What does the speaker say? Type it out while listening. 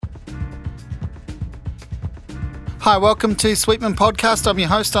Hi, welcome to Sweetman Podcast. I'm your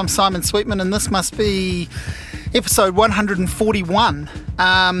host, I'm Simon Sweetman, and this must be episode 141.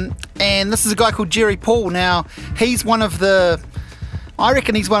 And this is a guy called Gerry Paul. Now, he's one of the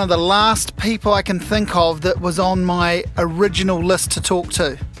last people I can think of that was on my original list to talk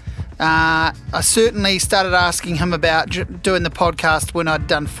to. I certainly started asking him about doing the podcast when I'd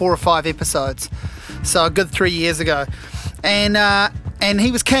done 4 or 5 episodes, so a good 3 years ago. And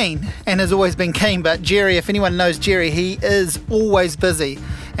he was keen and has always been keen. But Gerry, if anyone knows Gerry, he is always busy,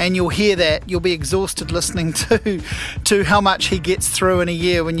 and you'll hear that. You'll be exhausted listening to how much he gets through in a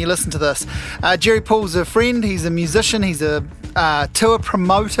year when you listen to this. Gerry Paul's a friend. He's a musician. He's a tour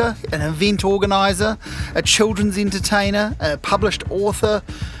promoter, an event organiser, a children's entertainer, a published author,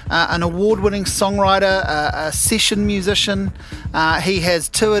 an award-winning songwriter, a session musician. He has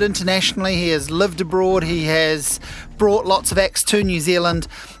toured internationally. He has lived abroad. He has brought lots of acts to New Zealand.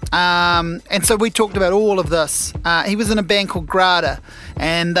 And so we talked about all of this. He was in a band called Grada,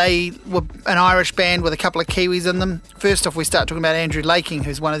 and they were an Irish band with a couple of Kiwis in them. First off, we start talking about Andrew Laking,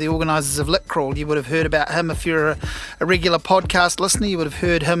 who's one of the organisers of Lit Crawl. You would have heard about him if you're a regular podcast listener. You would have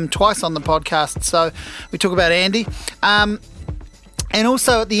heard him twice on the podcast. So we talk about Andy. And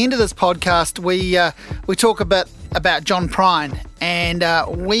also at the end of this podcast, we talk a bit about John Prine, and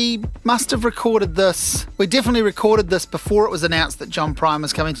we must have recorded this. We definitely recorded this before it was announced that John Prine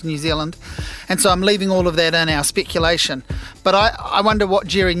was coming to New Zealand, and so I'm leaving all of that in our speculation. But I wonder what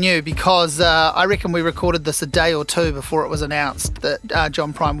Gerry knew, because I reckon we recorded this a day or two before it was announced that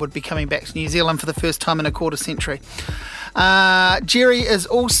John Prine would be coming back to New Zealand for the first time in a quarter century. Gerry is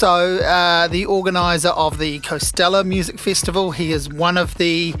also the organiser of the Coastella Music Festival. He is one of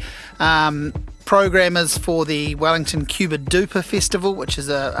the programmers for the Wellington Cuba Duper Festival, which is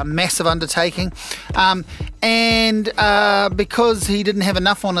a massive undertaking. And because he didn't have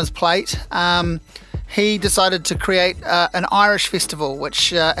enough on his plate, he decided to create an Irish festival,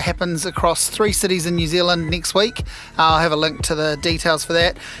 which happens across 3 cities in New Zealand next week. I'll have a link to the details for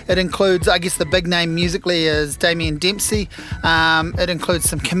that. It includes, I guess the big name musically is Damien Dempsey. It includes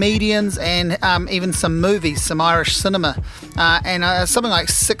some comedians and even some movies, some Irish cinema, and something like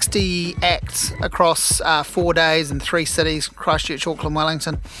 60 acts across 4 days in 3 cities, Christchurch, Auckland,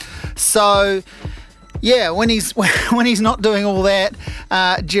 Wellington. So yeah, when he's not doing all that,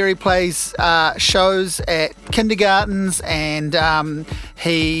 Gerry plays shows at kindergartens, and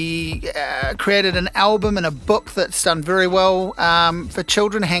he created an album and a book that's done very well for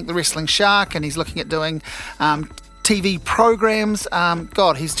children, Hank the Wrestling Shark, and he's looking at doing TV programs.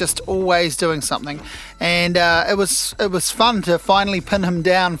 God, he's just always doing something, and it was fun to finally pin him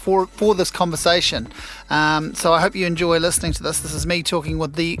down for this conversation. So I hope you enjoy listening to this. This is me talking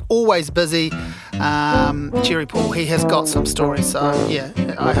with the always busy Gerry Paul. He has got some stories, so yeah,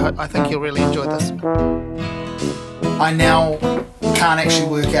 I think you'll really enjoy this. I now can't actually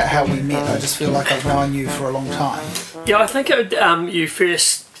work out how we met. I just feel like I've known you for a long time. Yeah, I think you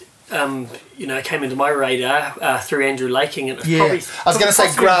first came into my radar through Andrew Laking, and I was going to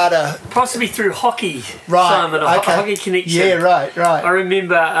say Grada, possibly through hockey, right? Simon, hockey connection. Yeah, right. I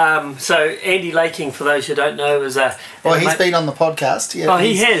remember. So Andy Laking, for those who don't know, is a. Well, he's been on the podcast. Yeah,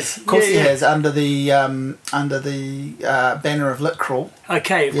 he has. Of course, he has under the banner of Lit Crawl.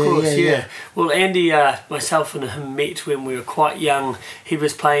 Okay, of course, yeah. Well, Andy, myself and him met when we were quite young. He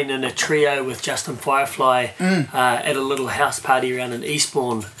was playing in a trio with Justin Firefly at a little house party around in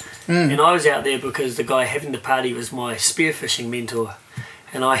Eastbourne. And I was out there because the guy having the party was my spearfishing mentor.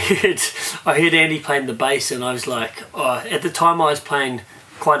 And I heard Andy playing the bass, and I was like, at the time I was playing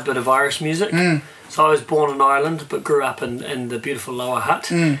quite a bit of Irish music. So I was born in Ireland but grew up in the beautiful Lower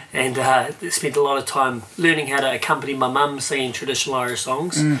Hutt, and spent a lot of time learning how to accompany my mum singing traditional Irish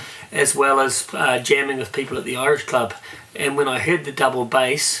songs, as well as jamming with people at the Irish Club. And when I heard the double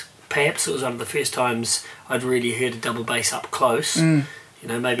bass, perhaps it was one of the first times I'd really heard a double bass up close.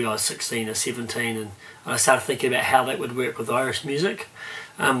 Maybe I was 16 or 17, and I started thinking about how that would work with Irish music.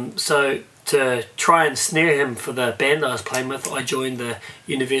 So to try and snare him for the band I was playing with, I joined the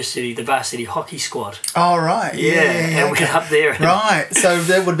varsity hockey squad. Oh, right. Yeah. And went up there. Right. So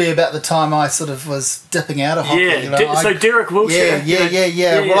that would be about the time I sort of was dipping out of hockey. Yeah. So Derek Wilson.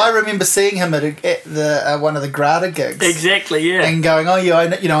 Yeah. Well, I remember seeing him at the one of the Grada gigs. Exactly. Yeah. And going,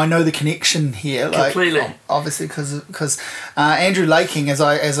 I know the connection here. Completely. Obviously, because Andrew Laking, as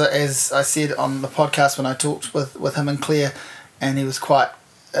I said on the podcast when I talked with him and Claire, and he was quite.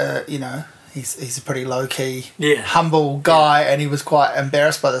 He's a pretty low-key, humble guy, and he was quite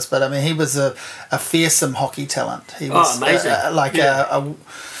embarrassed by this. But, I mean, he was a fearsome hockey talent. He was amazing.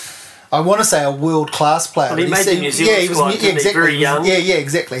 I want to say a world class player. Well, he made the New Zealand squad, didn't he? Very young. Yeah,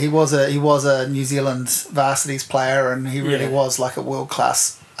 exactly. He was a New Zealand varsities player, and he really was like a world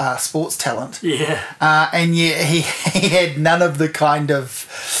class sports talent. Yeah. And yet he had none of the kind of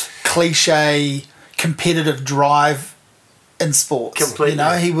cliche competitive drive in sports. Completely. You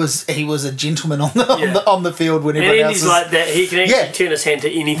know, he was a gentleman on the field when everyone else he's like that. He can actually turn his hand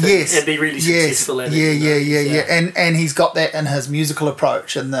to anything and be really successful at it. Yeah. And he's got that in his musical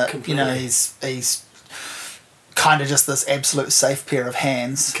approach, and that he's kind of just this absolute safe pair of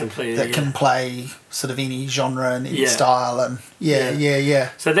hands that can play sort of any genre and any style, and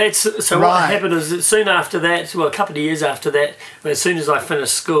So what happened is soon after that, well, a couple of years after that, as soon as I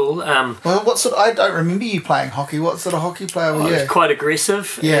finished school, well, I don't remember you playing hockey. What sort of hockey player were you? I was quite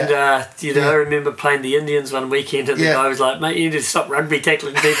aggressive, and I remember playing the Indians one weekend, and the guy was like, "Mate, you need to stop rugby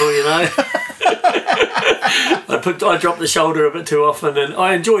tackling people," you know. I dropped the shoulder a bit too often, and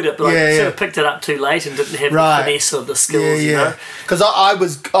I enjoyed it, but I sort of picked it up too late and didn't have the finesse of the skills. You know, because I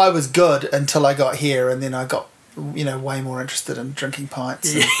was good until I got here, and then I got way more interested in drinking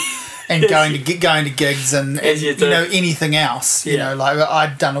pints and going to gigs and anything else. You know, like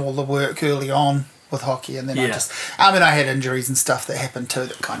I'd done all the work early on with hockey, and then I had injuries and stuff that happened too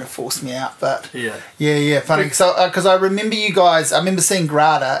that kind of forced me out. But funny. So because I remember you guys, I remember seeing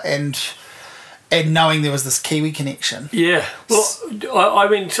Grada and knowing there was this Kiwi connection. Yeah. Well, I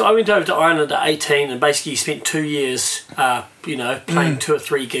went over to Ireland at 18 and basically spent 2 years, playing 2 or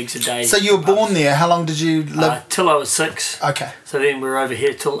 3 gigs a day. So you were born there. How long did you live? Till I was 6. Okay. So then we were over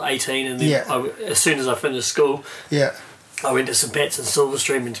here till 18, and then as soon as I finished school, I went to St Pat's in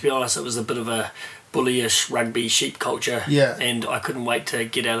Silverstream, and to be honest, it was a bit of a bullyish rugby sheep culture, and I couldn't wait to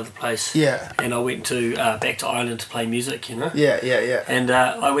get out of the place. And I went back to Ireland to play music, you know. And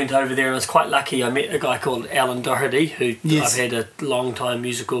I went over there, and I was quite lucky. I met a guy called Alan Doherty, who I've had a long time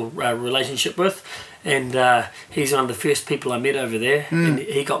musical relationship with, and he's one of the first people I met over there, and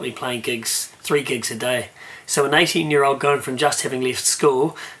he got me playing 3 gigs a day. So an 18-year-old going from just having left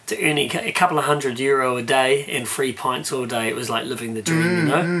school to earning a couple of €100 a day and free pints all day, it was like living the dream, you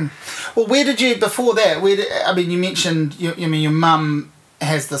know. Well, where did you, before that, you mentioned, your mum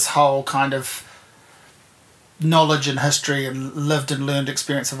has this whole kind of knowledge and history and lived and learned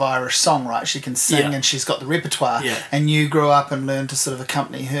experience of Irish song, right? She can sing and she's got the repertoire, and you grew up and learned to sort of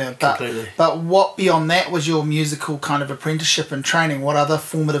accompany her. Completely. But what beyond that was your musical kind of apprenticeship and training? What other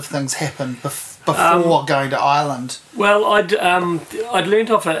formative things happened before going to Ireland? Well, I'd learnt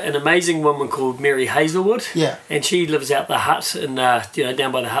off an amazing woman called Mary Hazelwood, and she lives out the hut in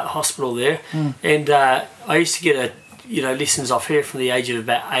down by the hut hospital there, and I used to get lessons off her from the age of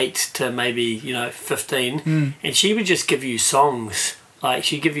about 8 to maybe 15, and she would just give you songs. Like,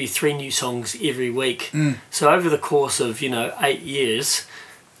 she'd give you 3 new songs every week. So over the course of 8 years,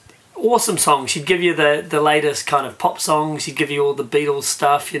 awesome songs. She'd give you the latest kind of pop songs. She'd give you all the Beatles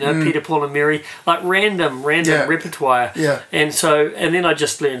stuff, Peter, Paul and Mary, like random repertoire. And then I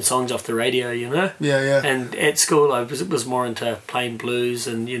just learned songs off the radio, And at school I was more into playing blues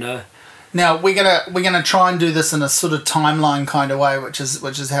and Now we're gonna try and do this in a sort of timeline kind of way, which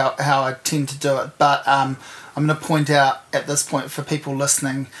is how I tend to do it. But I'm going to point out at this point for people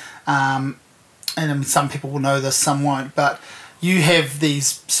listening, and some people will know this, some won't, but you have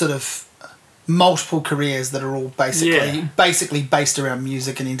these sort of multiple careers that are all basically based around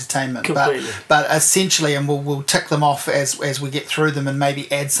music and entertainment. Completely. But essentially, and we'll tick them off as we get through them and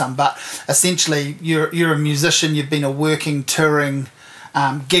maybe add some. But essentially, you're a musician. You've been a working, touring,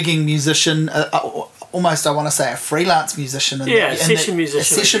 gigging musician. Almost, I want to say, a freelance musician. A session musician. A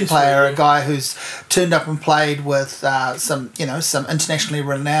session player, a guy who's turned up and played with some internationally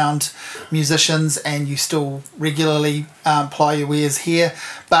renowned musicians, and you still regularly ply your wares here.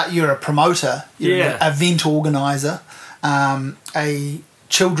 But you're a promoter, you're an event organiser, a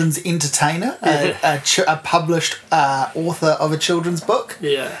children's entertainer, a published author of a children's book,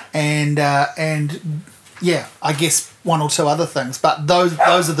 and I guess 1 or 2 other things. But those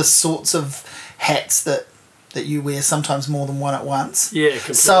are the sorts of hats that you wear, sometimes more than one at once. Yeah,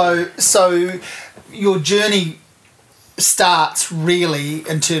 completely. So your journey starts really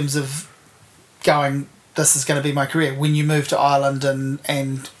in terms of going, this is going to be my career, when you move to Ireland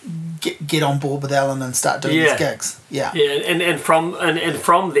and get on board with Alan and start doing these gigs. And from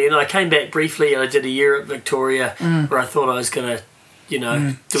then I came back briefly. I did a year at Victoria where I thought I was going to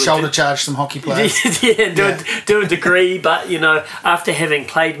shoulder charge some hockey players. do a degree, but after having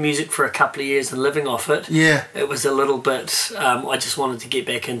played music for a couple of years and living off it, it was a little bit. I just wanted to get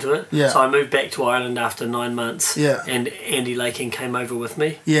back into it, so I moved back to Ireland after 9 months. And Andy Lakin came over with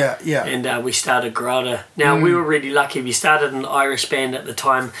me. And we started Grada. Now we were really lucky. We started an Irish band at the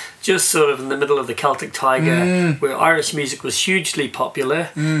time just sort of in the middle of the Celtic Tiger, where Irish music was hugely popular.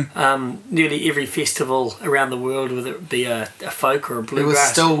 Nearly every festival around the world, whether it be a folk or a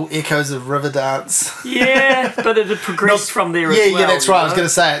bluegrass. There was still echoes of river dance. Yeah, but it had progressed from there as well. Yeah, that's right. I was going to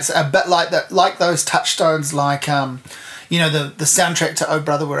say, it's a bit like that, like those touchstones, like the soundtrack to Oh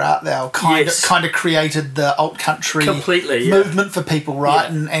Brother Where Art Thou kind of created the alt country movement for people,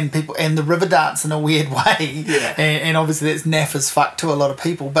 right? Yeah. And people and the river dance in a weird way. Yeah. And obviously that's naff as fuck to a lot of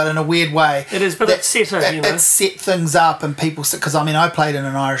people, but in a weird way it is. But it set things up, and people, because I played in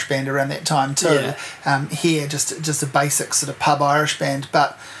an Irish band around that time too. Yeah. Here, just a basic sort of pub Irish band,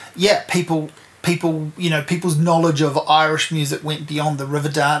 but yeah, people's knowledge of Irish music went beyond the river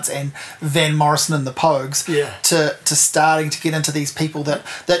dance and Van Morrison and the Pogues to starting to get into these people that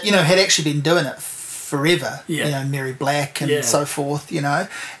had actually been doing it forever. Yeah. Mary Black and so forth,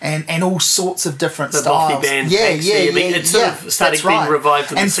 and all sorts of different styles. Bothy band. It's sort of starting being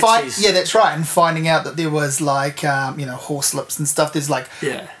revived in the 60s. That's right. And finding out that there was like Horselips and stuff. There's like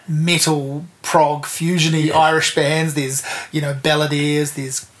metal prog fusiony Irish bands. There's balladeers.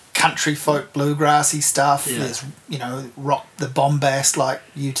 There's country folk bluegrassy stuff. There's rock, the bombast like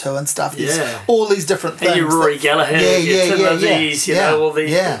U2 and stuff. There's all these different things. And your Rory Gallagher, all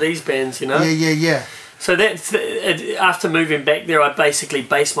these bands. Yeah. So that's after moving back there, I basically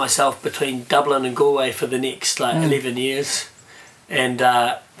based myself between Dublin and Galway for the next 11 years, and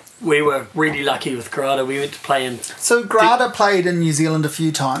we were really lucky with Grada. We went to play in... So Grada played in New Zealand a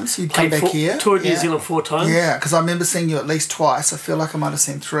few times. You'd come back here. Toured New Zealand 4 times. Yeah, because I remember seeing you at least twice. I feel like I might have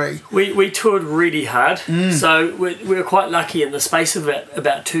seen 3. We toured really hard. So we were quite lucky. In the space of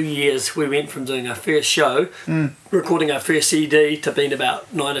about 2 years, we went from doing our first show, recording our first CD, to being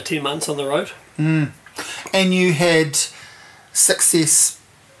about 9 or 10 months on the road. And you had success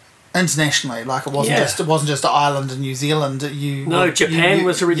internationally, like it wasn't just Ireland and New Zealand. Japan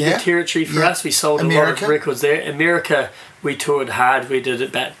was a really good territory for us. We sold a lot of records there. America, we toured hard. We did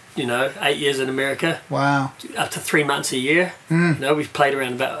about 8 years in America. Wow. Up to 3 months a year. We've played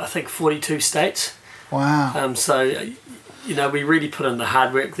around about 42 states. Wow. So we really put in the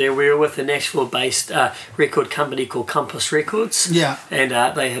hard work there. We were with a Nashville-based record company called Compass Records. Yeah. And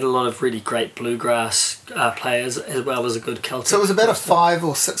they had a lot of really great bluegrass players, as well as a good Celtic. So it was about a 5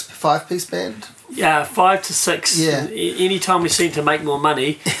 or 6 5-piece band? Yeah, 5 to 6. Yeah. Anytime we seemed to make more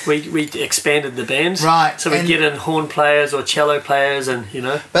money, we expanded the band. Right. So we'd get in horn players or cello players and,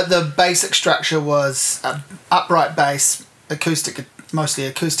 But the basic structure was upright bass, mostly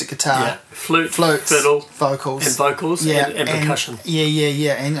acoustic guitar, flutes, fiddle, vocals, and percussion.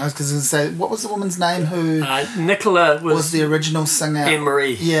 And I was going to say, what was the woman's name who Nicola was the original singer? Anne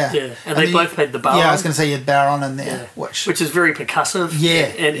Marie. Yeah. And they both played the baron. Yeah, I was going to say you had baron in there, which is very percussive.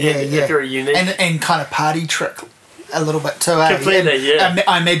 And very unique and kind of party trick. A little bit too, Completely,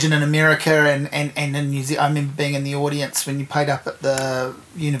 I imagine in America and in New Zealand, I remember being in the audience when you played up at the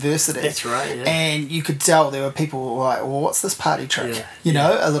university. That's right, yeah. And you could tell there were people who were like, well, what's this party trick?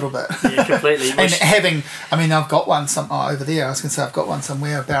 A little bit. Yeah, completely. And I've got one over there. I was going to say I've got one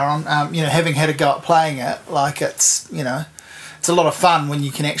somewhere, a baron. Having had a go at playing it, like it's a lot of fun when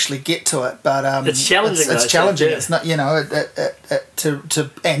you can actually get to it, but it's challenging. It's challenging. It's not,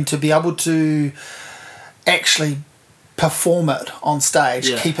 to be able to actually perform it on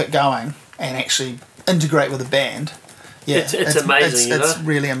stage, keep it going, and actually integrate with a band. Yeah, it's amazing. It's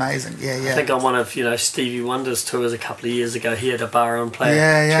really amazing. Yeah. I think on one of Stevie Wonder's tours a couple of years ago, he had a baron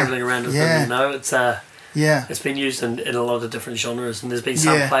player travelling around with him. It's been used in a lot of different genres, and there's been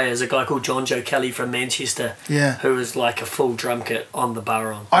some players. A guy called John Joe Kelly from Manchester, who was like a full drum kit on the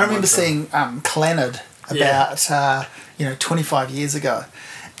baron. I remember seeing Clannad about 25 years ago,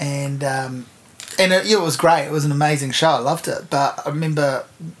 and it was great. It was an amazing show. I loved it. But I remember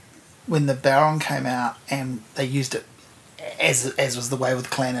when the baron came out and they used it, as was the way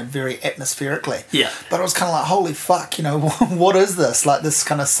with Clannad, very atmospherically. Yeah. But it was kind of like, holy fuck, what is this? Like this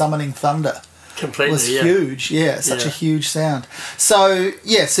kind of summoning thunder. Completely, was huge. Yeah, such a huge sound. So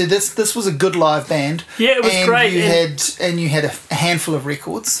this was a good live band. Yeah, it was great. You had a handful of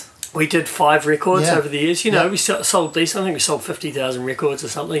records. We did 5 records over the years. We sold decent. I think we sold 50,000 records or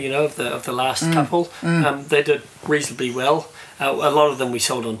something. Of the last couple, they did reasonably well. A lot of them we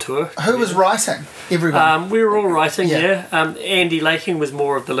sold on tour. Who was writing? Everyone. We were all writing. Yeah. Andy Laking was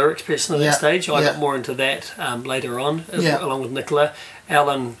more of the lyrics person at that stage. I got more into that later on, along with Nicola.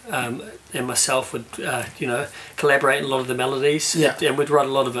 Alan and myself would collaborate in a lot of the melodies. Yeah. And we'd write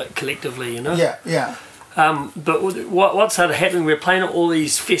a lot of it collectively. Yeah. But what started happening, we were playing at all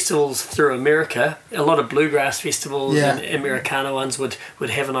these festivals through America. A lot of bluegrass festivals and Americana ones would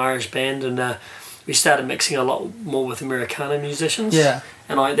have an Irish band, and we we started mixing a lot more with Americana musicians. Yeah.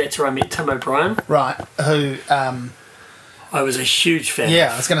 And that's where I met Tim O'Brien. Right. Who? I was a huge fan.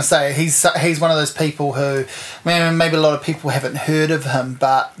 Yeah, I was going to say he's one of those people who, maybe a lot of people haven't heard of him,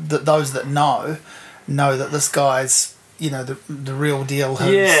 but those that know that this guy's, the real deal.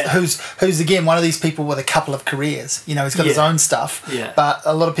 Who's again one of these people with a couple of careers. He's got his own stuff. Yeah. But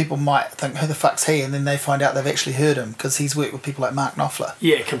a lot of people might think, who the fuck's he? And then they find out they've actually heard him because he's worked with people like Mark Knopfler.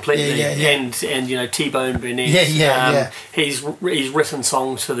 Yeah, completely. Yeah. And T-Bone Burnett. Yeah. He's written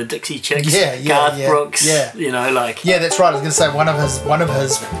songs for the Dixie Chicks. Garth Brooks. Yeah. Yeah, that's right. I was going to say one of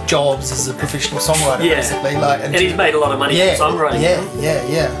his jobs is a professional songwriter, basically. And he's made a lot of money from songwriting.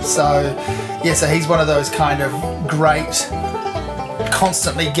 Yeah. So he's one of those kind of great,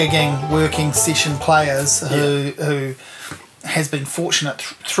 constantly gigging, working session players who has been fortunate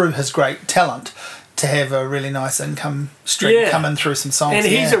through his great talent to have a really nice income stream coming through some songs. And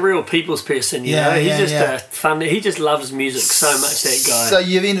he's a real people's person, you know. He's just a fun. He just loves music so much, that guy. So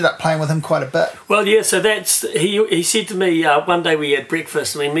you've ended up playing with him quite a bit. Well, yeah. So that's he said to me one day we had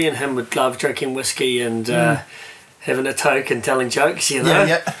breakfast. Me and him would love drinking whiskey and having a toke and telling jokes, you know.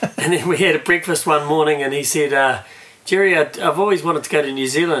 Yeah. And then we had a breakfast one morning, and he said, "Jerry, I've always wanted to go to New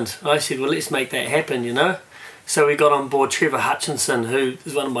Zealand." I said, "Well, let's make that happen," you know. So we got on board Trevor Hutchinson, who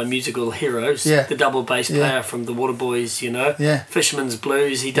is one of my musical heroes, the double bass player from the Waterboys, you know, Fisherman's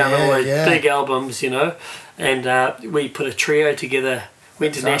Blues. He done all those big albums, you know, and we put a trio together.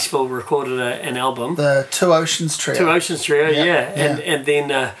 Went to Nashville, recorded an album. The Two Oceans Trio.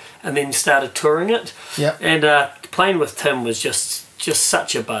 And then started touring it. Yeah. And playing with Tim was just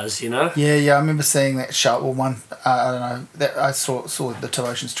such a buzz, you know. Yeah. I remember seeing that show. Well, I don't know. That I saw the Two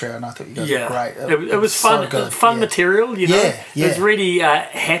Oceans Trio, and I thought you guys were great. It was fun. So good. Fun material, you know. Yeah. It was really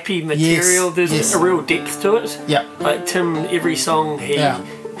happy material. There's a real depth to it. Yeah. Like Tim, every song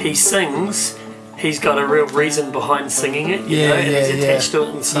he sings, he's got a real reason behind singing it, you know, and he's attached to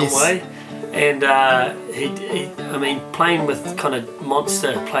it in some way. And I mean, playing with kind of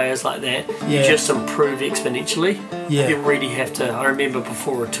monster players like that, you just improve exponentially. You really have to. I remember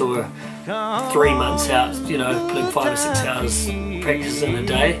before a tour, 3 months out, you know, putting 5 or 6 hours practice in a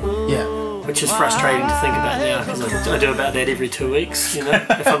day. Which is frustrating to think about now, because I do about that every 2 weeks, you know,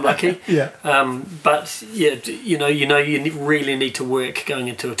 if I'm lucky. But you really need to work going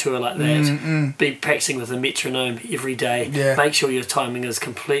into a tour like that. Be practicing with a metronome every day. Make sure your timing is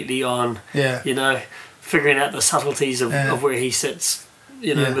completely on. You know, figuring out the subtleties of where he sits,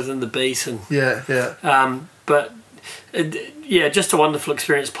 you know, within the beat and. But just a wonderful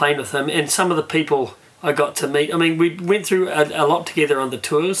experience playing with him, and some of the people I got to meet. I mean, we went through a lot together on the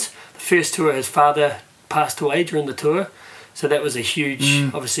tours. The first tour, his father passed away during the tour, so that was a huge,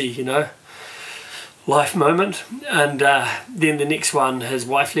 obviously, you know, life moment. And then the next one, his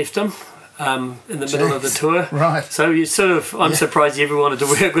wife left him in the middle of the tour. Right. So you sort of, I'm surprised you ever wanted to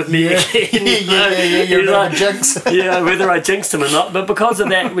work with me again. You're like, jinx. Whether I jinxed him or not, but because of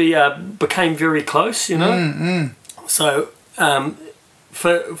that, we became very close, you know. So.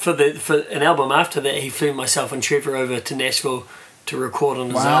 For an album after that, he flew myself and Trevor over to Nashville to record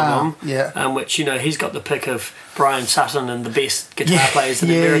on his album. Which, you know, he's got the pick of Brian Sutton and the best guitar players in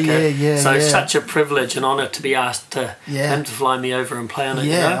America. So such a privilege and honour to be asked to him to fly me over and play on it.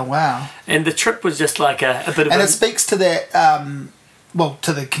 You know? Wow. And the trip was just like a bit of. And it speaks to that.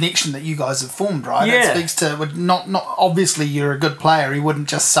 To the connection that you guys have formed, right? It speaks to not obviously you're a good player. He wouldn't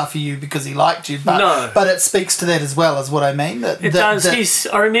just suffer you because he liked you, but it speaks to that as well, is what I mean. It does.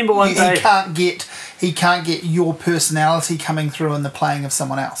 I remember one day he can't get your personality coming through in the playing of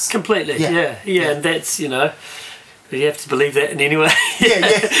someone else. Completely. Yeah. And that's, you know. You have to believe that in any way.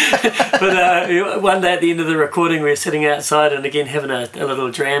 But one day at the end of the recording, we were sitting outside and again having a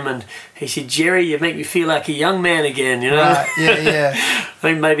little dram, and he said, "Jerry, you make me feel like a young man again," you know. Right. I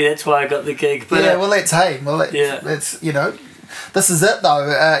think maybe that's why I got the gig. But, that's you know, this is it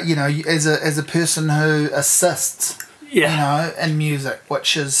though. You know, as a person who assists, you know, in music,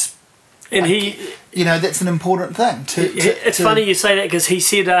 which is. And you know, that's an important thing. It's funny you say that, because he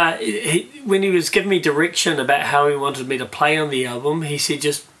said when he was giving me direction about how he wanted me to play on the album, he said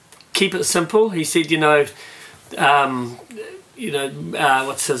just keep it simple. He said,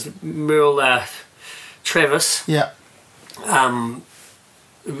 what's his Merle Travis. Yeah.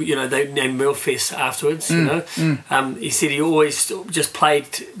 You know, they named Merle Fest afterwards. You know, he said he always just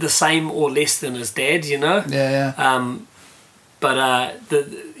played the same or less than his dad. You know. But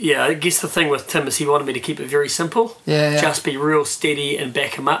I guess the thing with Tim is he wanted me to keep it very simple. Yeah. Just be real steady and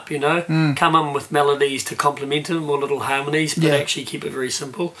back him up, Come in with melodies to complement him or little harmonies, but actually keep it very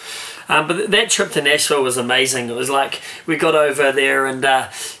simple. But that trip to Nashville was amazing. It was like we got over there and,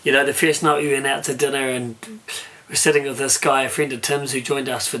 the first night we went out to dinner and we're sitting with this guy, a friend of Tim's, who joined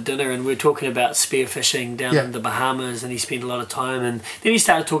us for dinner, and we were talking about spearfishing down in the Bahamas, and he spent a lot of time. And then he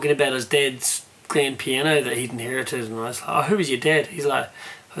started talking about his dad's grand piano that he'd inherited, and I was like, "Oh, who was your dad?" He's like,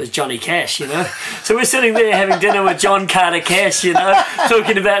 "It was Johnny Cash," So we're sitting there having dinner with John Carter Cash,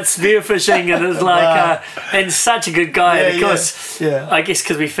 talking about spearfishing, and it's like, and such a good guy. And of course, I guess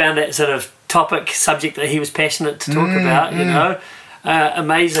because we found that sort of subject that he was passionate to talk about,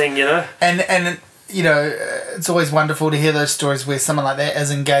 amazing, And it's always wonderful to hear those stories where someone like that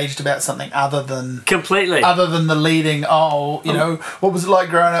is engaged about something other than the leading. What was it like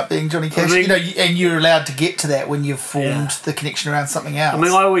growing up being Johnny Cash? And you're allowed to get to that when you've formed the connection around something else. I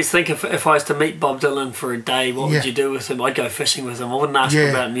mean, I always think if I was to meet Bob Dylan for a day, what would you do with him? I'd go fishing with him. I wouldn't ask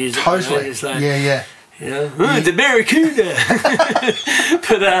him about music. Totally. The Barracuda.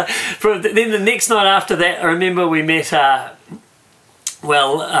 But then the next night after that, I remember we met.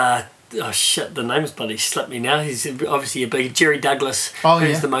 Oh shit, the name's bloody slipped me now. He's obviously a big Jerry Douglas,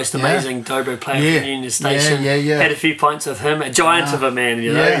 who's the most amazing dobro player from Union Station. Had a few pints with him, a giant of a man,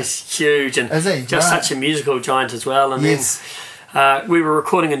 he's huge and just such a musical giant as well. And then we were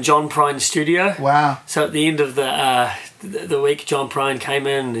recording in John Prine's studio. Wow. So at the end of the week, John Prine came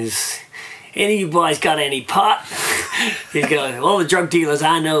in and any of you boys got any pot? He's going, all the drug dealers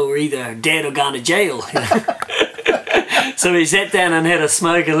I know are either dead or gone to jail. So we sat down and had a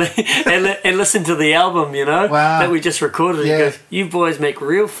smoke and listened to the album, that we just recorded. He goes, "You boys make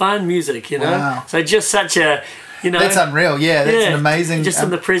real fine music, Wow. So just such a, That's unreal, that's an amazing... Just in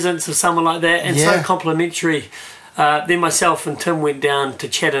the presence of someone like that and so complimentary. Then myself and Tim went down to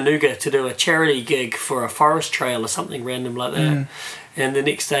Chattanooga to do a charity gig for a forest trail or something random like that. And the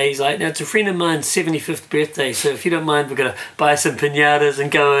next day he's like, "Now it's a friend of mine's 75th birthday, so if you don't mind, we're going to buy some piñatas and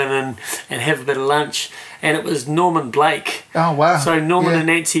go in and have a bit of lunch." And it was Norman Blake. Oh, wow. So Norman and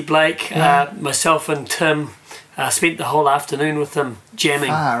Nancy Blake, myself and Tim spent the whole afternoon with them jamming.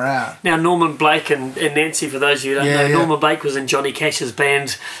 Far out. Now Norman Blake and Nancy, for those of you who don't know, Norman Blake was in Johnny Cash's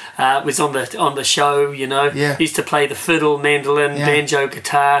band, was on the show, He used to play the fiddle, mandolin, banjo,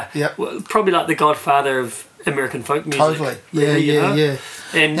 guitar. Probably like the godfather of American folk music. Totally. Yeah.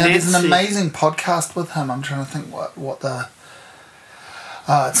 And now, there's an amazing podcast with him. I'm trying to think what the...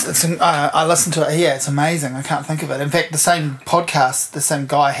 I listened to it. Yeah, it's amazing. I can't think of it. In fact, the same podcast, the same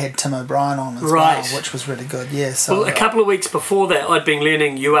guy had Tim O'Brien on as well, which was really good. Yeah. So a couple of weeks before that, I'd been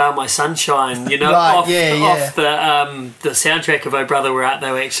learning "You Are My Sunshine," off the soundtrack of "Oh Brother, We're Out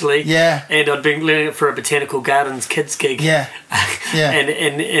There" actually. Yeah. And I'd been learning it for a Botanical Gardens kids gig. Yeah.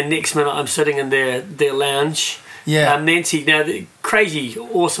 and next minute, I'm sitting in their lounge. Yeah. Nancy, now crazy,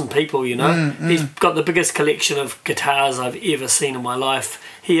 awesome people, He's got the biggest collection of guitars I've ever seen in my life.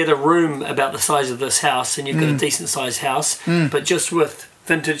 He had a room about the size of this house, and you've got a decent sized house, but just with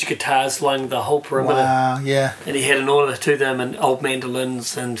vintage guitars lining the whole perimeter. Wow, yeah. And he had an order to them and old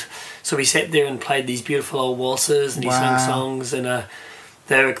mandolins, and so we sat there and played these beautiful old waltzes, and he sang songs, and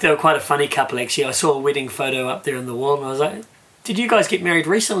they were quite a funny couple actually. I saw a wedding photo up there on the wall, and I was like, "Did you guys get married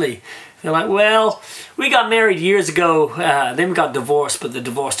recently?" They're like, "Well, we got married years ago, then we got divorced, but the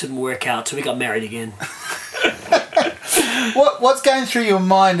divorce didn't work out, so we got married again." What's going through your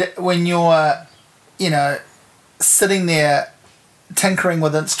mind when you're, sitting there tinkering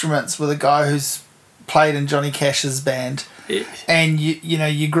with instruments with a guy who's played in Johnny Cash's band, and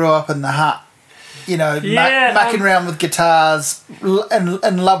you grew up in the hut, mucking around with guitars,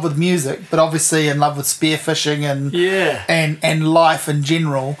 in love with music, but obviously in love with spearfishing and life in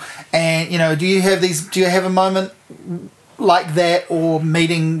general. And do you have a moment like that, or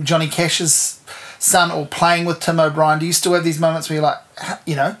meeting Johnny Cash's son, or playing with Tim O'Brien? Do you still have these moments where you're like,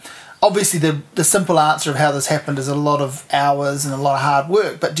 obviously the simple answer of how this happened is a lot of hours and a lot of hard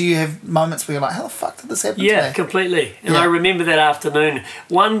work, but do you have moments where you're like, how the fuck did this happen today? Yeah, completely. And I remember that afternoon,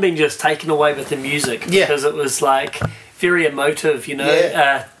 one being just taken away with the music, because it was like very emotive,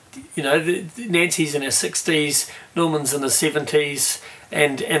 Nancy's in her 60s, Norman's in his 70s,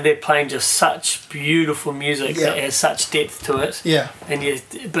 and they're playing just such beautiful music that has such depth to it. Yeah.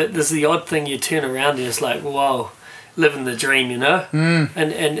 But there's the odd thing, you turn around and it's like, whoa, living the dream,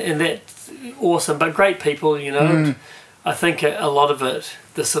 and that's awesome. But great people, and I think a lot of it,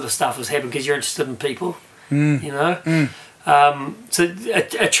 this sort of stuff, has happened because you're interested in people, So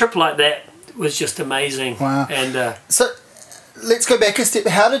a trip like that was just amazing. Wow. And so let's go back a step.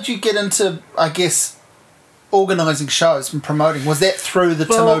 How did you get into, I guess, organising shows and promoting? Was that through the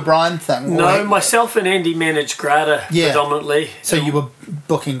Tim O'Brien thing? No, myself and Andy managed Grada predominantly. So you were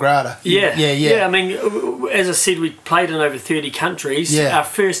booking Grada? Yeah. I mean, as I said, we played in over 30 countries. Yeah. Our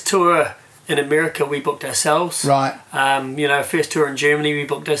first tour in America, we booked ourselves. Right. First tour in Germany, we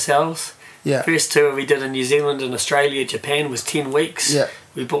booked ourselves. Yeah. First tour we did in New Zealand and Australia, Japan was 10 weeks. Yeah.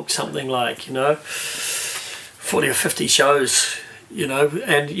 We booked something like, 40 or 50 shows,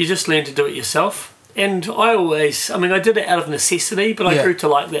 and you just learn to do it yourself. And I did it out of necessity, but I grew to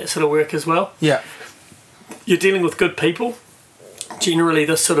like that sort of work as well. Yeah. You're dealing with good people. Generally,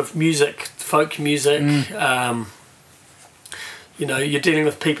 this sort of music, folk music, you're dealing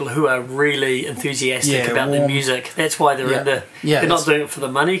with people who are really enthusiastic about their music. That's why they're in there. They're not doing it for the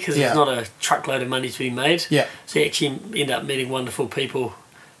money, because there's not a truckload of money to be made. Yeah. So you actually end up meeting wonderful people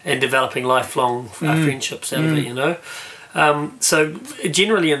and developing lifelong friendships out of it, So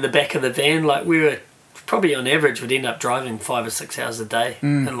generally in the back of the van, like we were probably on average would end up driving 5 or 6 hours a day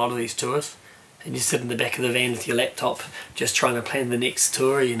in a lot of these tours. And you sit in the back of the van with your laptop just trying to plan the next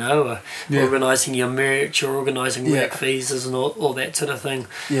tour, or organising your merch or organising work visas and all that sort of thing.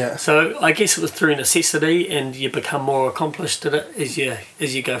 Yeah. So I guess it was through necessity, and you become more accomplished at it as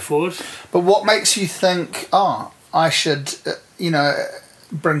you go forward. But what makes you think, I should,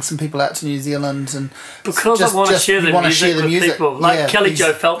 bring some people out to New Zealand? And because I want to share the music with people. Like Kelly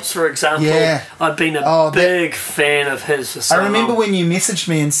Joe Phelps, for example. Yeah. I've been a big fan of his for so long. I remember when you messaged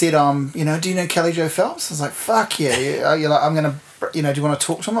me and said, do you know Kelly Joe Phelps? I was like, fuck yeah. You're like, I'm going to, do you want to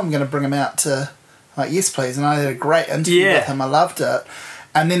talk to him? I'm going to bring him out to, like, yes please. And I had a great interview with him. I loved it.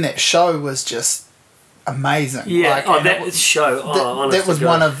 And then that show was just amazing. Yeah, that show. That was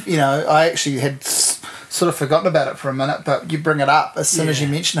one of, I actually had sort of forgotten about it for a minute, but you bring it up as soon as you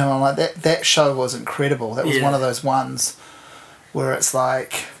mention him. I'm like, that show was incredible. That was one of those ones where it's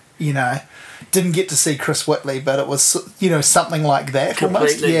like, didn't get to see Chris Whitley, but it was, something like that.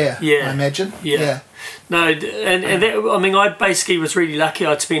 Completely. Almost. Yeah, I imagine. Yeah. No, and that, I basically was really lucky.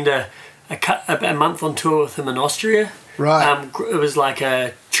 I'd spend a month on tour with him in Austria. Right. It was like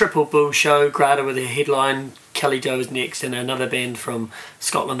a triple bill show, Grada with a headline, Kelly Joe was next, and another band from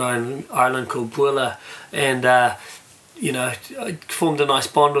Scotland and Ireland called Buila. And, I formed a nice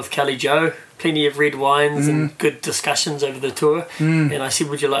bond with Kelly Joe, plenty of red wines and good discussions over the tour. And I said,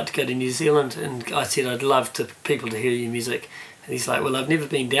 would you like to go to New Zealand? And I said, I'd love people to hear your music. And he's like, well, I've never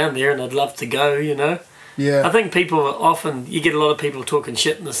been down there and I'd love to go, Yeah. I think you get a lot of people talking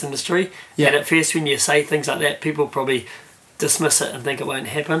shit in this industry. Yeah. And at first when you say things like that, people probably dismiss it and think it won't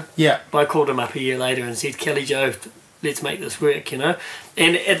happen. Yeah. But I called him up a year later and said, Kelly Joe, let's make this work, And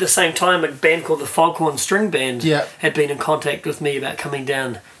at the same time, a band called the Foghorn String Band had been in contact with me about coming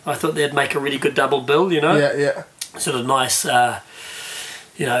down. I thought they'd make a really good double bill, Yeah. Sort of nice,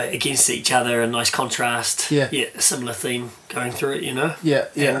 against each other, a nice contrast. Yeah. Yeah, a similar theme going through it, Yeah.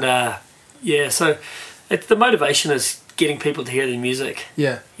 And, so the motivation is getting people to hear the music.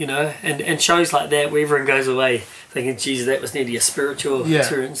 Yeah. And shows like that where everyone goes away thinking, geez, that was nearly a spiritual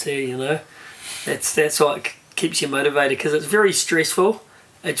experience there, That's what keeps you motivated, because it's very stressful,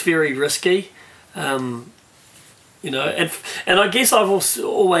 it's very risky, and I guess I've also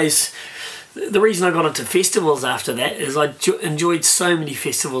always, the reason I got into festivals after that is I enjoyed so many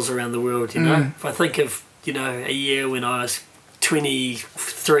festivals around the world, If I think of, a year when I was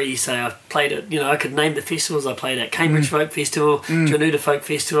 23, say I played at, I could name the festivals I played at: Cambridge Folk Festival, Januta Folk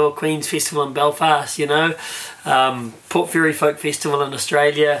Festival, Queen's Festival in Belfast, Port Fairy Folk Festival in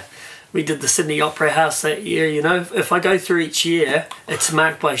Australia. We did the Sydney Opera House that year, If I go through each year, it's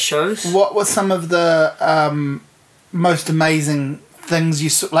marked by shows. What were some of the most amazing things you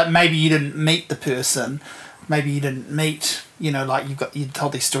saw? Like, maybe you didn't meet the person, maybe you didn't meet, like you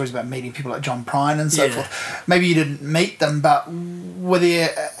told these stories about meeting people like John Prine and so forth. Maybe you didn't meet them, but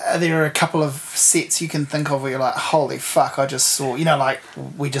are there a couple of sets you can think of where you're like, holy fuck, I just saw, like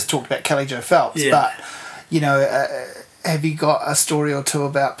we just talked about Kelly Joe Phelps, but, have you got a story or two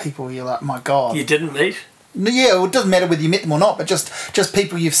about people you're like, my God? You didn't meet? Yeah, well, it doesn't matter whether you met them or not, but just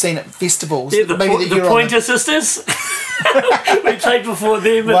people you've seen at festivals. Yeah, the Pointer Sisters. We played before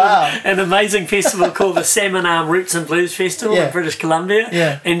them at an amazing festival called the Salmon Arm Roots and Blues Festival in British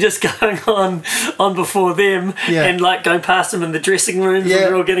Columbia. And just going on before them and like going past them in the dressing rooms and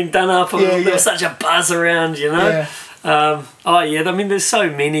they're all getting done up. And there was such a buzz around, I mean, there's so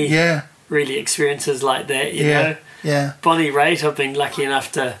many really experiences like that, you know. Yeah. Bonnie Raitt, I've been lucky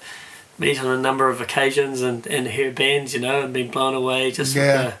enough to meet on a number of occasions and her bands, and been blown away just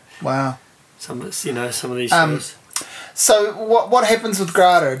with some of these shows. So what happens with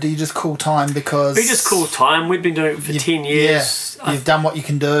Grada? Do you just call time because... We just call time. We've been doing it for 10 years. Yeah. You've done what you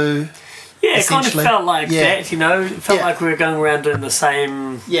can do. Yeah, it kind of felt like Yeah. that, you know. It felt Yeah. like we were going around doing the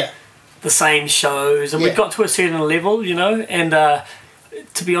same shows, and we got to a certain level, you know. And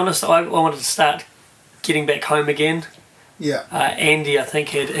to be honest, I wanted to start getting back home again. Yeah. Andy, I think,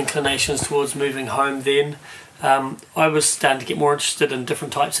 had inclinations towards moving home then. I was starting to get more interested in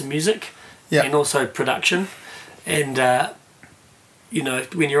different types of music and also production. And, you know,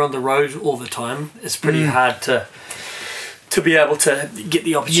 when you're on the road all the time, it's pretty hard to be able to get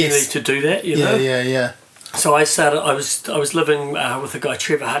the opportunity to do that, you know? Yeah. So I was living with a guy,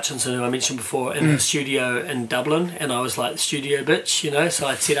 Trevor Hutchinson, who I mentioned before, in a studio in Dublin, and I was like the studio bitch, you know. So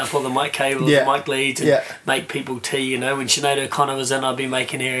I'd set up all the mic cables, the mic leads, and make people tea, you know. When Sinead O'Connor was in, I'd be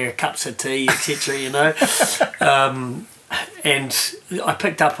making her cups of tea, etc., you know. And I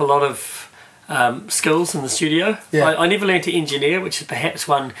picked up a lot of skills in the studio. I never learned to engineer, which is perhaps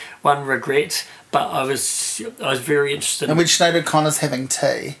one regret, but I was very interested. And when Sinead O'Connor's having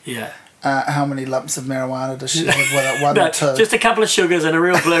tea, how many lumps of marijuana does she have with it? One or two? Just a couple of sugars and a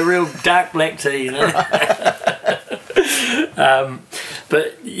real dark black tea, you know.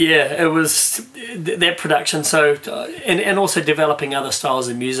 But yeah, it was that production. So and also developing other styles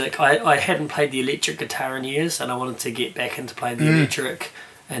of music. I hadn't played the electric guitar in years, and I wanted to get back into playing the electric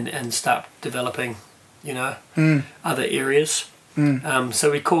and start developing, you know, other areas. So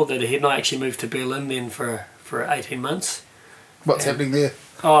we called it ahead, and I actually moved to Berlin then for 18 months. What's happening there?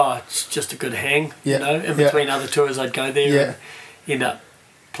 Oh, it's just a good hang, you know. In between other tours, I'd go there and end up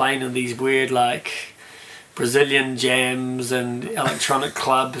playing in these weird, like, Brazilian jams and electronic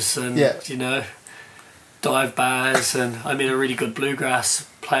clubs and, you know, dive bars. And I met a really good bluegrass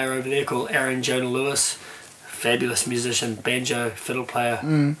player over there called Aaron Jonah Lewis, fabulous musician, banjo, fiddle player,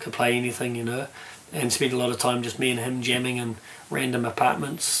 could play anything, you know. And spent a lot of time just me and him jamming in random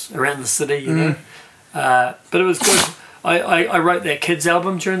apartments around the city, you know. But it was good. I wrote that kids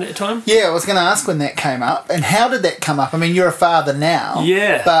album during that time. Yeah, I was going to ask when that came up. And how did that come up? I mean, you're a father now.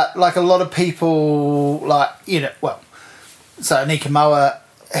 Yeah. But, like, a lot of people, like, you know, well, so Anika Moa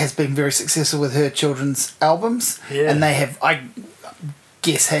has been very successful with her children's albums. Yeah. And they have, I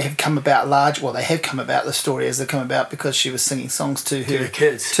guess, have come about the story as they come about because she was singing songs to her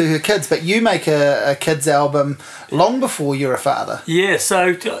kids. But you make a kids album long before you're a father. Yeah,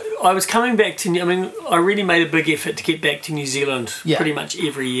 so I was coming back to, I really made a big effort to get back to New Zealand pretty much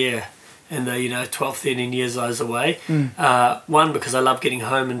every year in the 12, 13 years I was away. One, because I love getting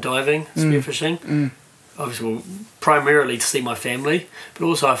home and diving, spearfishing. Obviously, primarily to see my family, but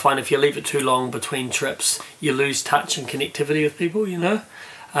also I find if you leave it too long between trips, you lose touch and connectivity with people, you know.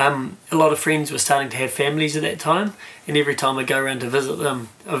 A lot of friends were starting to have families at that time, and every time I go around to visit them,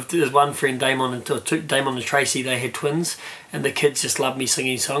 there's one friend, Damon and Tracy, they had twins, and the kids just loved me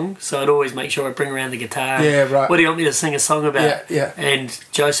singing songs, so I'd always make sure I bring around the guitar. Yeah, right. What do you want me to sing a song about? Yeah. And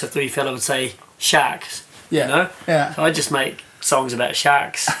Joseph, the wee fella, would say, sharks, you know? Yeah. So I just make songs about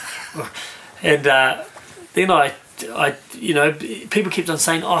sharks. And then I people kept on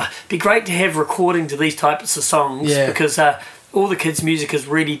saying, oh, it'd be great to have recording to these types of songs because all the kids' music is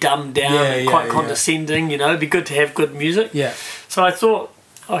really dumbed down and quite condescending, you know, it'd be good to have good music. Yeah. So I thought,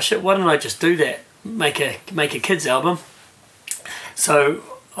 oh shit, why don't I just do that? Make a kids album. So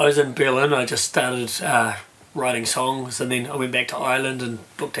I was in Berlin, I just started writing songs, and then I went back to Ireland and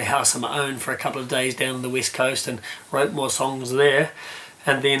booked a house on my own for a couple of days down on the west coast and wrote more songs there.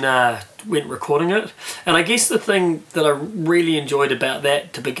 And then went recording it. And I guess the thing that I really enjoyed about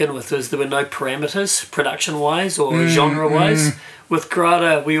that to begin with was there were no parameters production-wise or genre-wise. With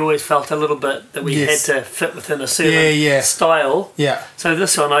Grada, we always felt a little bit that we had to fit within a certain style. Yeah. So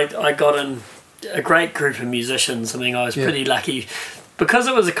this one, I got in a great group of musicians. I mean, I was pretty lucky. Because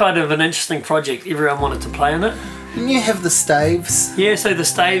it was a kind of an interesting project, everyone wanted to play in it. Didn't you have the Staves? Yeah, so the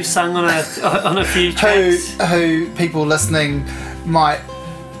Staves sung on a few tracks. Who people listening might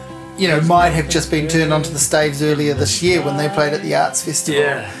have just been turned onto the Staves earlier this year when they played at the Arts Festival.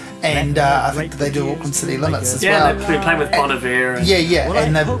 Yeah. And I think they do Auckland City Limits as well. Yeah, they're playing with Bon Iver.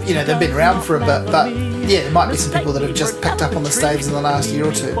 And they've been around for a bit, but there might be some people that have just picked up on the Staves in the last year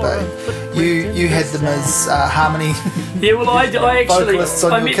or two. But you had them as harmony. Yeah, well, I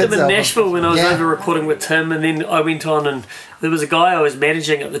met them in Nashville when I was over recording with Tim, and then I went on and there was a guy I was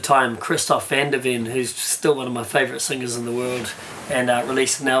managing at the time, Christoph van der Ven, who's still one of my favourite singers in the world, and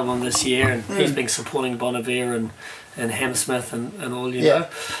released an album this year, and he's been supporting Bon Iver and Hammersmith and all, you know.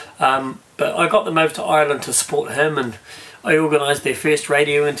 But I got them over to Ireland to support him, and I organised their first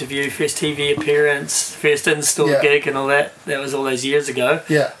radio interview, first TV appearance, first in-store gig and all that. That was all those years ago.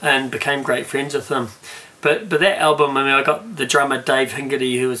 Yeah. And became great friends with them. But that album, I got the drummer Dave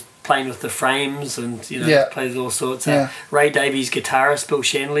Hingerty, who was playing with the frames and plays all sorts. Ray Davies' guitarist Bill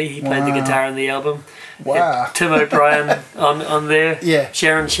Shanley, he played the guitar in the album. Wow. Tim O'Brien on there. Yeah.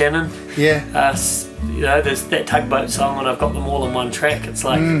 Sharon Shannon. Yeah. There's that Tugboat song, and I've got them all in one track. It's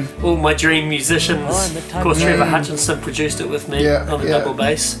like all my dream musicians. Of course, Trevor Hutchinson produced it with me on the double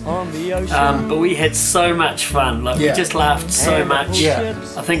bass. But we had so much fun. Like we just laughed so much. Yeah.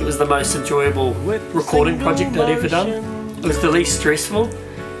 I think it was the most enjoyable recording project I'd ever done. It was the least stressful,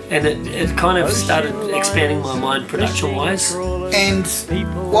 and it kind of started expanding my mind production-wise. And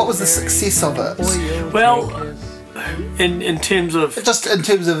what was the success of it? Well, in terms of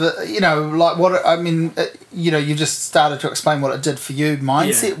like what I mean, you just started to explain what it did for you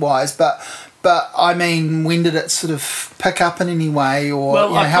mindset wise, but I mean, when did it sort of pick up in any way, or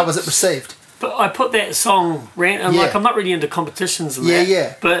how was it received? But I put that song, like I'm not really into competitions and that.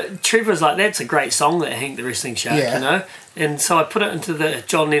 Yeah. But Trevor's like, that's a great song, that Hank the Wrestling Shark, you know. And so I put it into the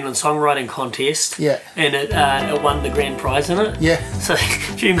John Lennon songwriting contest. Yeah. And it won the grand prize in it. Yeah. So a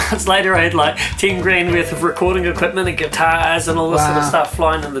few months later, I had like 10 grand worth of recording equipment and guitars and all this sort of stuff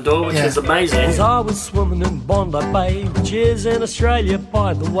flying in the door, which was amazing. As I was swimming in Bondi Bay, which is in Australia,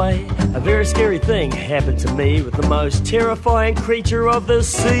 by the way, a very scary thing happened to me with the most terrifying creature of the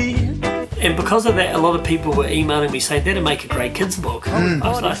sea. And because of that, a lot of people were emailing me saying that'd make a great kids book. I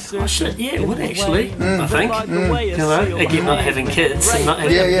was like, oh shit, yeah, it would actually. I think, again, not having kids and not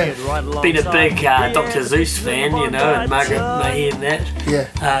having been a big Dr. Zeus fan, and Margaret May and that.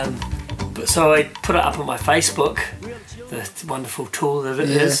 Yeah. But so I put it up on my Facebook, the wonderful tool that it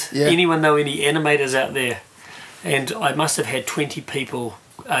is. Yeah. Anyone know any animators out there? And I must have had 20 people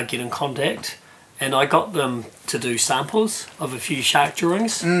get in contact, and I got them to do samples of a few shark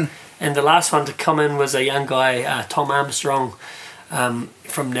drawings. And the last one to come in was a young guy, Tom Armstrong,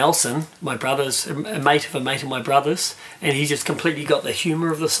 from Nelson, my brother's, a mate of my brother's, and he just completely got the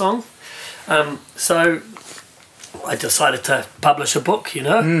humour of the song. So I decided to publish a book,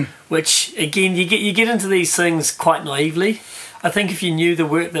 which again, you get into these things quite naively. I think if you knew the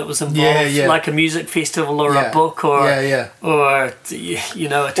work that was involved, like a music festival or a book or well,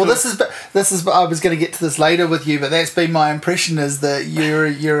 this is I was going to get to this later with you, but that's been my impression, is that you're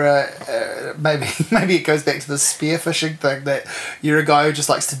a maybe it goes back to the spearfishing thing, that you're a guy who just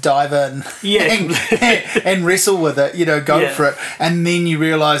likes to dive in and wrestle with it, go for it, and then you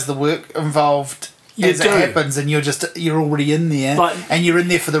realise the work involved it happens, and you're already in there, and you're in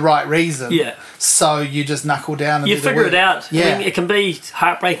there for the right reason. Yeah. So you just knuckle down and you figure it out. Yeah. I mean, it can be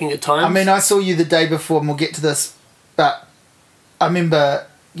heartbreaking at times. I mean, I saw you the day before, and we'll get to this, but I remember,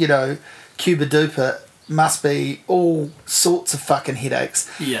 Cuba Duper must be all sorts of fucking headaches.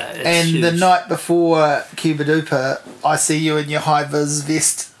 Yeah, it's huge. The night before Cuba Duper, I see you in your high-vis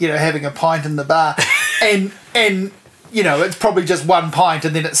vest, having a pint in the bar, and it's probably just one pint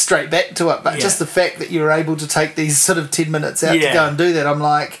and then it's straight back to it. But just the fact that you're able to take these sort of 10 minutes out to go and do that, I'm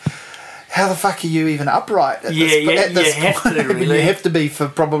like, how the fuck are you even upright at this point? You have to, really. You have to be for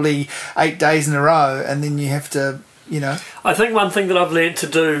probably 8 days in a row, and then you have to, I think one thing that I've learned to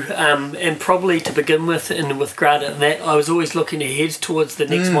do, and probably to begin with, and with Grada and that, I was always looking ahead towards the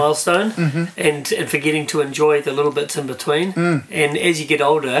next milestone, and forgetting to enjoy the little bits in between. And as you get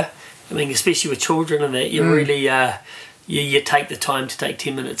older, I mean, especially with children and that, you really you take the time to take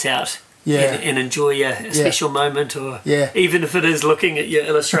 10 minutes out and enjoy a special moment, or even if it is looking at your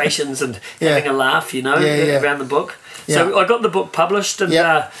illustrations and having a laugh, around the book. So I got the book published, and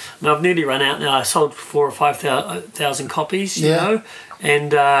I've nearly run out now. I sold 4,000 or 5,000 copies,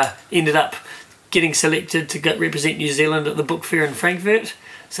 and ended up getting selected to represent New Zealand at the book fair in Frankfurt.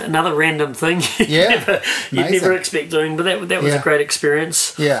 So another random thing you'd never expect doing, but that was a great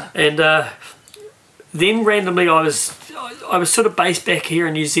experience. Yeah. And then randomly I was sort of based back here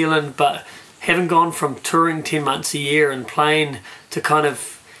in New Zealand, but having gone from touring 10 months a year and playing to kind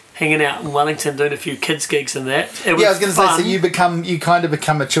of hanging out in Wellington doing a few kids gigs and that. I was going to say, so you kind of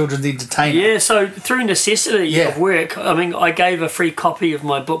become a children's entertainer. Yeah, so through necessity of work, I mean, I gave a free copy of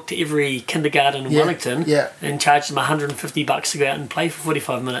my book to every kindergarten in Wellington and charged them $150 to go out and play for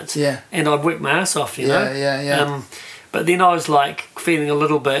 45 minutes. Yeah. And I'd work my ass off, know. But then I was like feeling a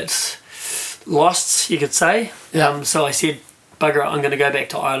little bit lost, you could say. Yeah. So I said, bugger it, I'm going to go back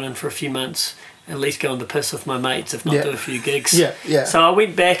to Ireland for a few months, at least go on the piss with my mates, if not do a few gigs. So I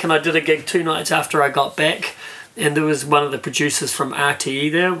went back and I did a gig 2 nights after I got back, and there was one of the producers from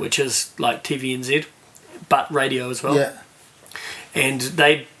RTE there, which is like TVNZ, but radio as well. Yeah. And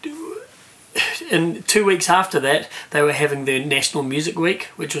in 2 weeks after that, they were having their National Music Week,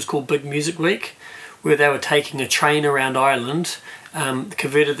 which was called Big Music Week, where they were taking a train around Ireland,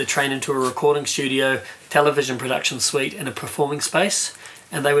 converted the train into a recording studio, television production suite, and a performing space.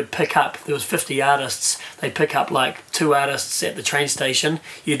 and they would pick up, there was 50 artists, they'd pick up like 2 artists at the train station,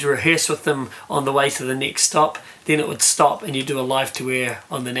 you'd rehearse with them on the way to the next stop, then it would stop and you'd do a live to air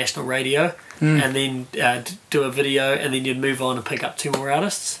on the national radio, and then do a video, and then you'd move on and pick up 2 more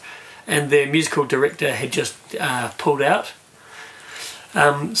artists. And their musical director had just pulled out.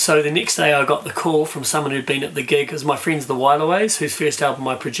 So the next day I got the call from someone who'd been at the gig. It was my friends the Whileaways, whose first album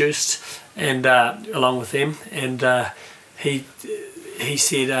I produced, and along with them, and he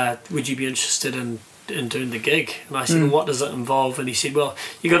said, would you be interested in doing the gig? And I said, well, what does it involve? And he said, well,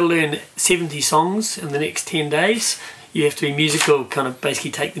 you got to learn 70 songs in the next 10 days. You have to be musical, kind of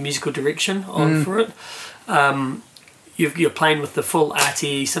basically take the musical direction on for it. You're playing with the full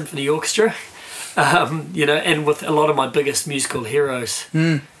RTE Symphony Orchestra, and with a lot of my biggest musical heroes.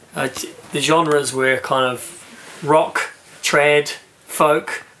 The genres were kind of rock, trad,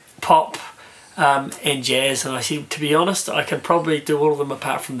 folk, pop, and jazz. And I said, to be honest, I can probably do all of them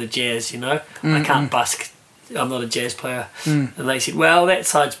apart from the jazz, I can't busk. I'm not a jazz player. And they said, well, that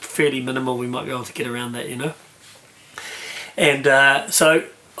side's fairly minimal. We might be able to get around that, And so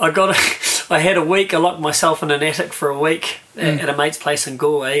I had a week. I locked myself in an attic for a week at a mate's place in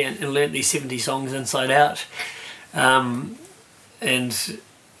Galway and learnt these 70 songs inside out. My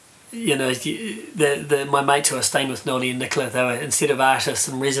mates who I was staying with, Nolly and Nicola, they were, instead of artists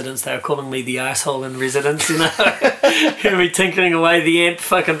and residents, they were calling me the arsehole in residence, Who'd be tinkering away the amp,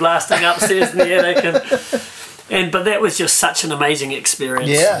 fucking blasting upstairs in the attic. But that was just such an amazing experience.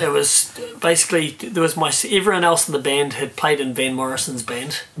 Yeah. It was basically, everyone else in the band had played in Van Morrison's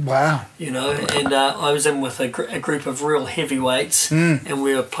band. Wow. And I was in with a group of real heavyweights, and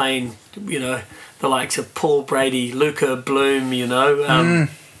we were playing, the likes of Paul Brady, Luca Bloom,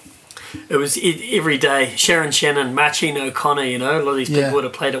 It was every day. Sharon Shannon, Martine O'Connor, a lot of these people would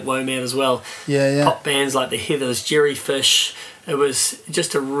have played at WOMAD as well. Yeah. Pop bands like the Heathers, Jerry Fish. It was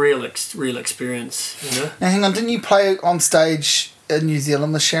just a real experience, Now, hang on, didn't you play on stage in New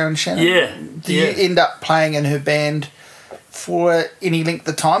Zealand with Sharon Shannon? Yeah. Did you end up playing in her band for any length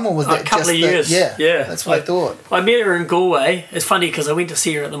of time, or was that a couple just of years? Yeah, that's what I thought. I met her in Galway. It's funny because I went to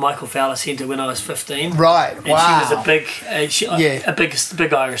see her at the Michael Fowler Centre when I was 15. Right, and wow. she was a big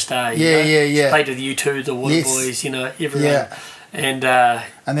Irish star. Yeah. She played with U2, the Waterboys, everyone. Yeah. And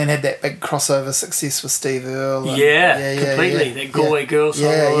then had that big crossover success with Steve Earle. Completely. That Galway Girl song.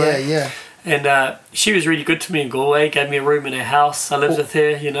 Yeah. And she was really good to me in Galway. Gave me a room in her house. I lived with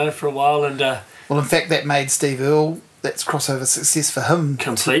her, for a while. And well, in fact, that made Steve Earle. That's crossover success for him.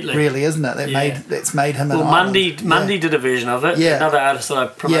 Completely. Really, isn't it? That's made him an island. Mundy did a version of it. Yeah. Another artist that I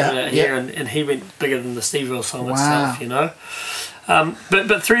promoted out here, and he went bigger than the Steve Earle song itself,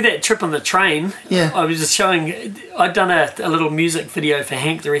 But through that trip on the train, I was just showing, I'd done a little music video for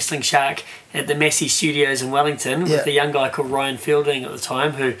Hank the Wrestling Shark at the Massey Studios in Wellington with a young guy called Ryan Fielding at the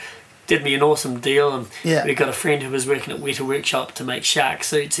time, who did me an awesome deal, and we got a friend who was working at Weta Workshop to make shark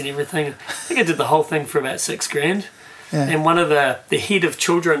suits and everything. I think I did the whole thing for about $6,000. Yeah. And one of the head of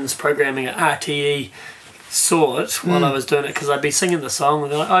children's programming at RTE saw it while I was doing it, because I'd be singing the song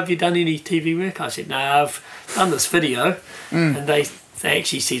and they're like, have you done any TV work? I said, no, I've done this video. And they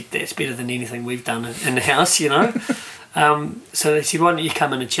actually said, that's better than anything we've done in the house, So they said, why don't you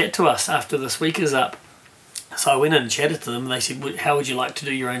come in and chat to us after this week is up? So I went in and chatted to them, and they said, how would you like to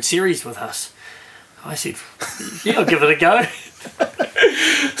do your own series with us? I said, yeah, I'll give it a go.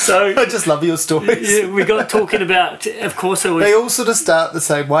 So I just love your stories. Yeah, we got talking about, of course, it was. They all sort of start the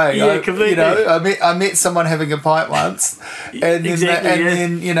same way. Yeah, completely. I met someone having a pint once, and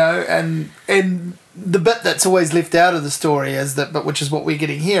then the bit that's always left out of the story is that, but which is what we're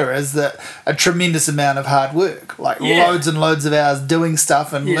getting here, is that a tremendous amount of hard work, loads and loads of hours doing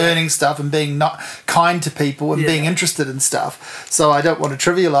stuff and learning stuff and being not kind to people and being interested in stuff. So I don't want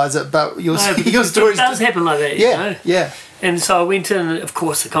to trivialise it, but your story does happen like that. Yeah. And so I went in, and of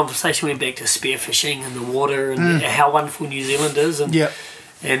course the conversation went back to spearfishing and the water and how wonderful New Zealand is. And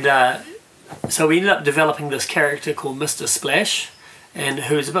so we ended up developing this character called Mr. Splash, and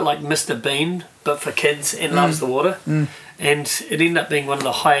who's a bit like Mr. Bean, but for kids, and loves the water. And it ended up being one of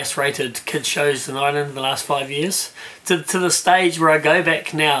the highest rated kids shows in Ireland in the last 5 years, to the stage where I go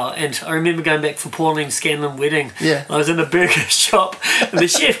back now, and I remember going back for Pauline's Scanlon wedding. I was in a burger shop, and the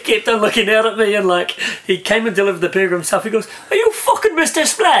chef kept on looking out at me, and he came and delivered the burger himself. He goes, "Are you fucking Mr.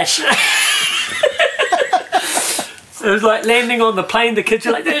 Splash?" It was like landing on the plane. The kids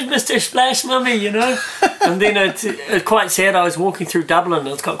were like, "There's Mr. Splash, mummy," And then it's quite sad. I was walking through Dublin, and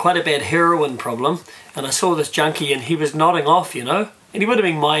it's got quite a bad heroin problem, and I saw this junkie, and he was nodding off, and he would have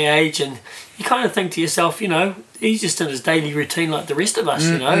been my age, and you kind of think to yourself, he's just in his daily routine like the rest of us,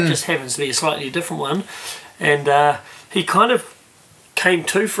 just happens to be a slightly different one, and he kind of came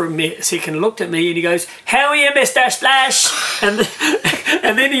to for a second, looked at me, and he goes, "How are you, Mr. Splash?" And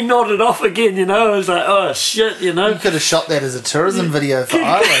then he nodded off again. You know, I was like, "Oh shit," you know. You could have shot that as a tourism video for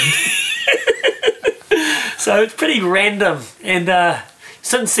Ireland. So it's pretty random, and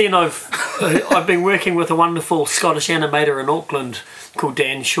since then I've been working with a wonderful Scottish animator in Auckland called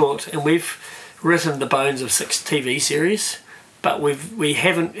Dan Short, and we've written the bones of 6 TV series, but we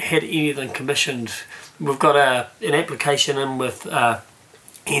haven't had anything commissioned. We've got an application in with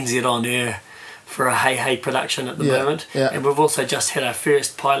NZ On Air for a Hey Hey production at the moment, and we've also just had our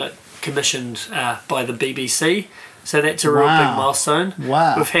first pilot commissioned by the BBC. So that's a real big milestone.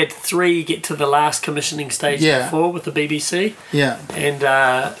 Wow. We've had 3 get to the last commissioning stage before with the BBC. Yeah. And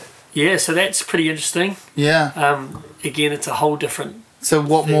so that's pretty interesting. Yeah. Again, it's a whole different. So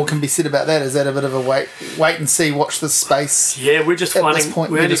what more can be said about that? Is that a bit of a wait and see, watch this space? Yeah, we're just finding.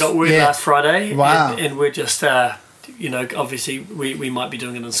 We only got word last Friday. Wow. And we're just, obviously we might be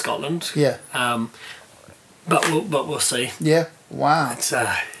doing it in Scotland. Yeah. But we'll see. Yeah. Wow. It's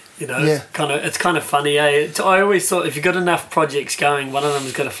it's kind of funny. I always thought if you've got enough projects going, one of them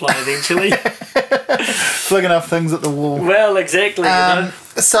is going to fly eventually. Flick enough things at the wall. Well, exactly.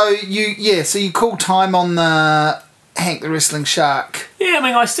 So you call time on the Hank the Wrestling Shark. Yeah, I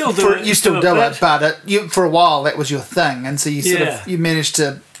mean, I still do it. You still do it, but for a while that was your thing, and so you you managed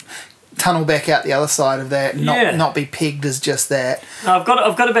to tunnel back out the other side of that, and not be pegged as just that. I've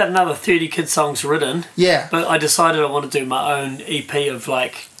got about another 30 kid songs written. Yeah, but I decided I want to do my own EP of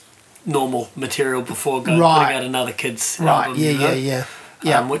like normal material before putting out another kid's album.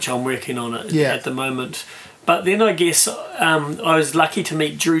 Yeah. Which I'm working on at the moment. But then I guess I was lucky to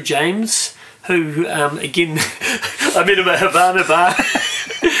meet Drew James, who again I met him at Havana Bar.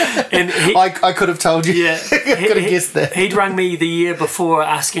 And I could have told you. Yeah, I could have guessed that. He'd rung me the year before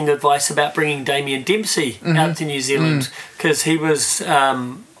asking advice about bringing Damien Dempsey out to New Zealand because he was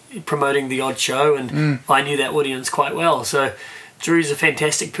promoting The Odd Show, and I knew that audience quite well. So Drew's a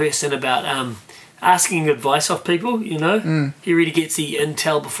fantastic person about asking advice off people, you know. He really gets the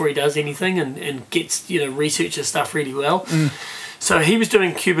intel before he does anything and gets, researches stuff really well. So he was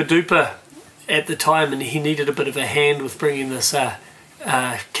doing Cuba Duper at the time, and he needed a bit of a hand with bringing this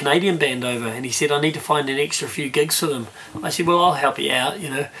Canadian band over, and he said, I need to find an extra few gigs for them. I said, well, I'll help you out,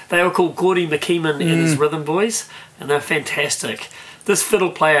 They were called Gordy McKeeman and his Rhythm Boys, and they're fantastic. This fiddle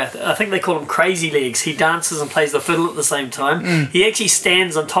player, I think they call him Crazy Legs. He dances and plays the fiddle at the same time. He actually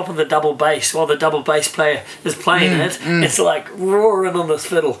stands on top of the double bass while the double bass player is playing it. It's like roaring on this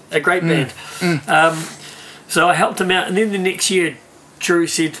fiddle. A great band. So I helped him out, and then the next year Drew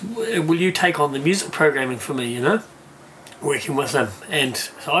said, will you take on the music programming for me, working with him. And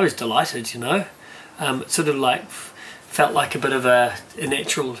so I was delighted, It sort of like felt like a bit of a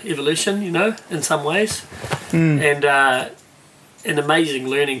natural evolution, in some ways. And an amazing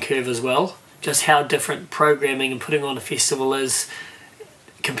learning curve as well, just how different programming and putting on a festival is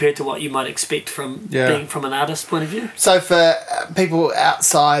compared to what you might expect from being from an artist's point of view. So for people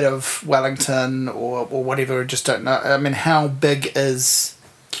outside of Wellington or whatever who just don't know, I mean, how big is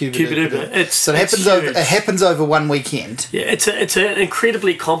Cuba Duper? It happens over one weekend. Yeah, it's an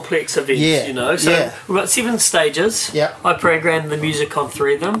incredibly complex event, So we've got 7 stages. Yeah. I programmed the music on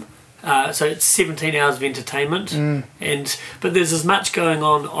 3 of them. So it's 17 hours of entertainment, but there's as much going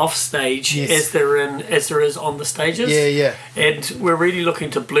on off stage as there is on the stages. And we're really looking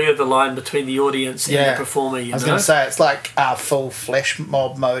to blur the line between the audience and the performer. I was going to say it's like full flash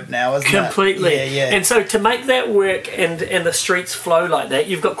mob mode now, isn't it? Completely. And so to make that work and the streets flow like that,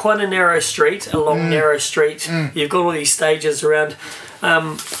 you've got quite a narrow street, a long narrow street. You've got all these stages around.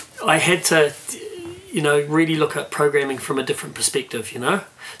 I had to, really look at programming from a different perspective.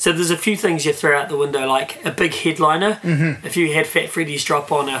 So there's a few things you throw out the window, like a big headliner. If you had Fat Freddy's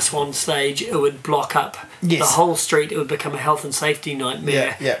drop on our Swan stage, it would block up the whole street. It would become a health and safety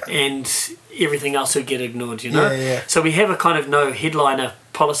nightmare, and everything else would get ignored, So we have a kind of no headliner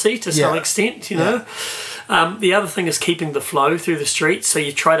policy to some extent, The other thing is keeping the flow through the streets. So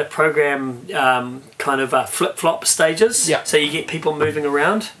you try to program kind of flip-flop stages, so you get people moving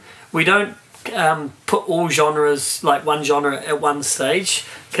around. We don't put all genres, like one genre at one stage,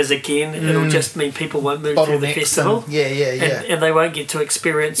 because again it'll just mean people won't move through the festival and they won't get to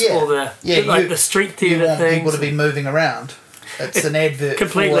experience all the the street theatre things. You want people to be moving around. It's an advert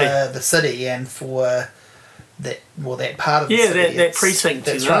completely for the city and for that part of the city. That precinct,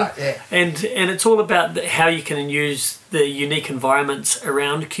 that's right. And it's all about how you can use the unique environments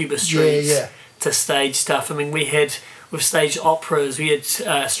around Cuba streets to stage stuff. I mean, we had we've staged operas. We had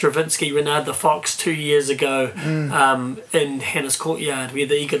Stravinsky, Renard the Fox 2 years ago in Hannah's Courtyard, where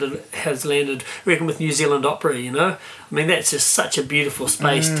the Eagle has landed, working with New Zealand Opera, you know. I mean, that's just such a beautiful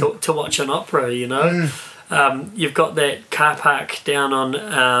space to watch an opera, you know. You've got that car park down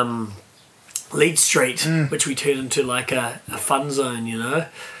on Leeds Street, which we turned into like a fun zone, you know.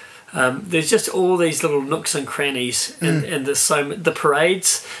 There's just all these little nooks and crannies, and there's the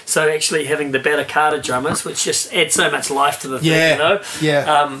parades. So actually having the Batacata drummers, which just adds so much life to the thing, you know.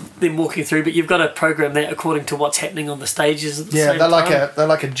 Yeah. Then walking through, but you've got to program that according to what's happening on the stages at the same time. They're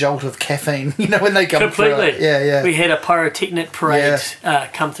like a jolt of caffeine, you know, when they come completely. through. Yeah. We had a pyrotechnic parade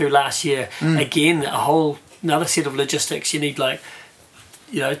come through last year. Again, another set of logistics. You need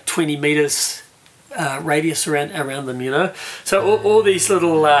 20 meters. Radius around them, you know. So all these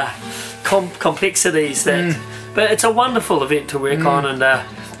little complexities that, but it's a wonderful event to work on. And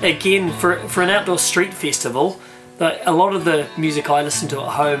again, for an outdoor street festival, a lot of the music I listen to at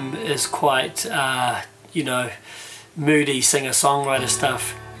home is quite moody singer-songwriter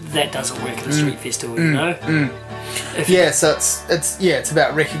stuff. That doesn't work at a street festival, you know. So it's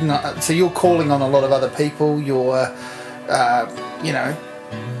about recognizing. So you're calling on a lot of other people. You're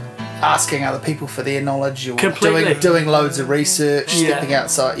asking other people for their knowledge. You're doing loads of research, stepping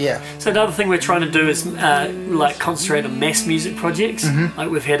outside. So another thing we're trying to do is concentrate on mass music projects. Like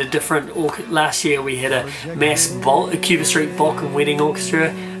we've had a different last year we had a mass Cuba Street Balkan Wedding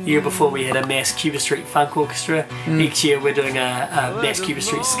Orchestra. The year before we had a mass Cuba Street Funk Orchestra. Next year we're doing a mass Cuba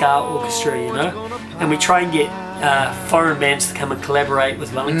Street Ska Orchestra, you know. And we try and get foreign bands to come and collaborate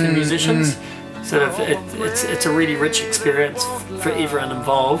with Wellington musicians. Sort of, it's a really rich experience for everyone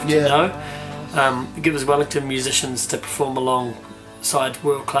involved, you know. It gives Wellington musicians to perform alongside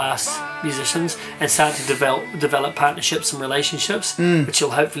world-class musicians and start to develop partnerships and relationships, which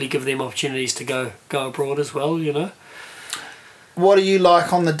will hopefully give them opportunities to go abroad as well, you know. What are you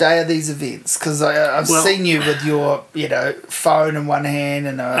like on the day of these events? Because I've seen you with your, phone in one hand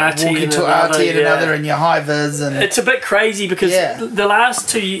and walking to RT in another, and your high-vis. And it's a bit crazy because the last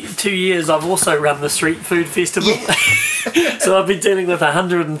two years I've also run the street food festival. So I've been dealing with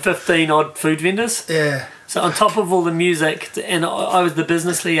 115 odd food vendors. Yeah. So on top of all the music, and I was the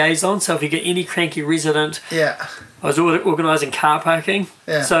business liaison, so if you get any cranky resident, I was organising car parking.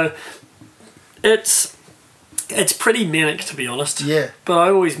 Yeah. So it's pretty manic, to be honest. Yeah. But I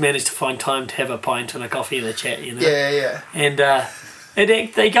always manage to find time to have a pint and a coffee and a chat, you know. Yeah. And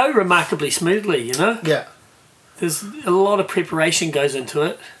they go remarkably smoothly, you know. Yeah. There's a lot of preparation goes into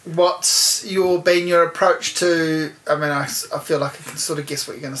it. What's been your approach to? I mean, I feel like I can sort of guess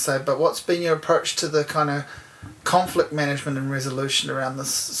what you're going to say, but what's been your approach to the kind of conflict management and resolution around this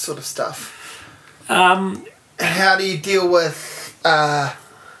sort of stuff? How do you deal with?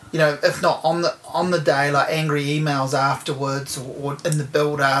 If not on the day, like angry emails afterwards, or in the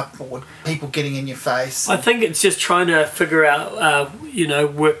build up, or people getting in your face. I think it's just trying to figure out,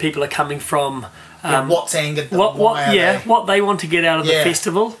 where people are coming from. What's angered them? What they want to get out of the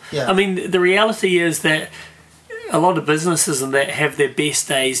festival. Yeah. I mean, the reality is that a lot of businesses and that have their best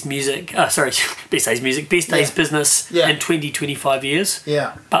days business in 20-25 years.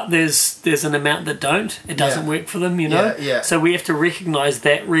 Yeah. But there's an amount that don't. It doesn't work for them, you know. Yeah. So we have to realise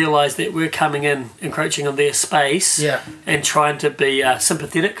that we're coming in, encroaching on their space, and trying to be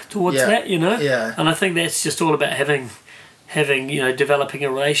sympathetic towards that, you know. Yeah. And I think that's just all about having developing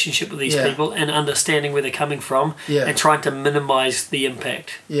a relationship with these people and understanding where they're coming from, and trying to minimise the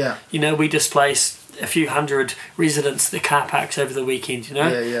impact. Yeah. We displaced a few hundred residents at the car parks over the weekend, you know.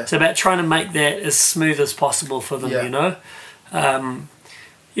 It's about trying to make that as smooth as possible for them, you know.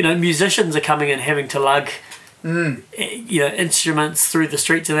 Musicians are coming in having to lug instruments through the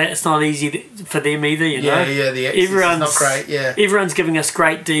streets of that. It's not easy for them either, you know. The access is not great. Everyone's giving us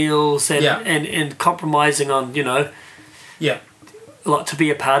great deals and compromising on, to be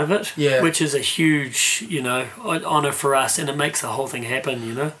a part of it, which is a huge, honour for us, and it makes the whole thing happen,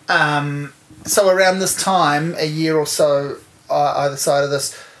 you know. So around this time, a year or so either side of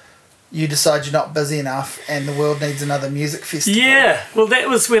this, you decide you're not busy enough and the world needs another music festival. Yeah, well, that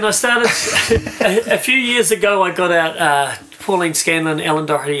was when I started. A few years ago, I got out Pauline Scanlon, Alan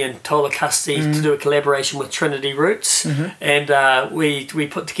Doherty and Tola Custody to do a collaboration with Trinity Roots, and we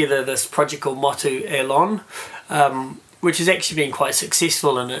put together this project called Motu Elon, which has actually been quite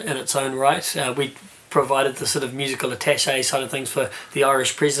successful in its own right. We provided the sort of musical attaché side of things for the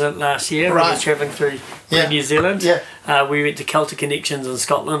Irish president last year when he was travelling through New Zealand. We went to Celtic Connections in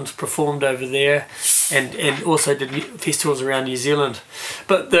Scotland, performed over there, and also did festivals around New Zealand.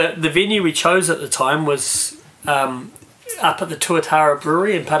 But the venue we chose at the time was up at the Tuatara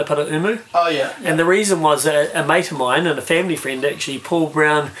Brewery in Paraparaumu. Oh yeah. And the reason was a mate of mine and a family friend, actually, Paul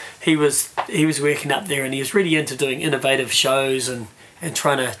Brown, he was working up there, and he was really into doing innovative shows and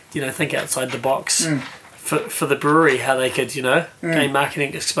trying to, think outside the box for the brewery, how they could, gain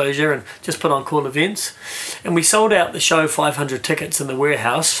marketing exposure and just put on cool events. And we sold out the show 500 tickets in the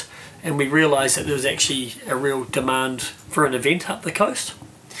warehouse, and we realised that there was actually a real demand for an event up the coast.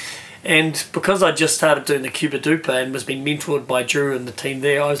 And because I just started doing the Cuba Duper and was being mentored by Drew and the team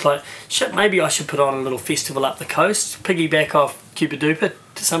there, I was like, shit, maybe I should put on a little festival up the coast, piggyback off Cuba Duper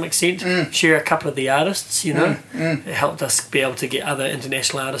to some extent, share a couple of the artists, It helped us be able to get other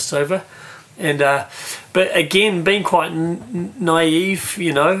international artists over. And but again, being quite naive,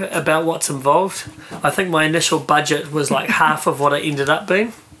 about what's involved, I think my initial budget was like half of what it ended up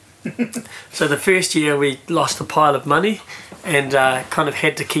being. So the first year we lost a pile of money and kind of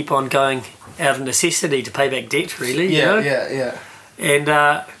had to keep on going out of necessity to pay back debt, really. Yeah. And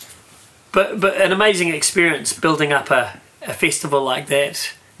but an amazing experience building up a festival like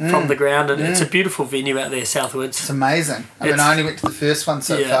that from the ground, and it's a beautiful venue out there, Southwards. It's amazing. I only went to the first one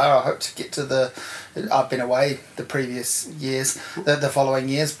so far. I hope to get to I've been away the previous years, the following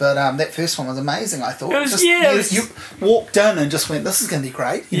years, but that first one was amazing, I thought. You walked in and just went, this is going to be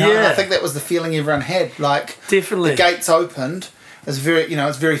great. And I think that was the feeling everyone had. Like, definitely. The gates opened. It's very,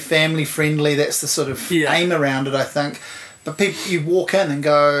 it's very family friendly. That's the sort of aim around it, I think. But people, you walk in and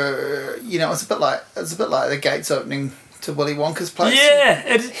go, it's a bit like the gates opening to Willy Wonka's place. Yeah,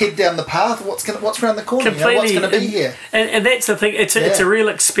 head down the path. What's around the corner? What's going to be here? And that's the thing. It's a real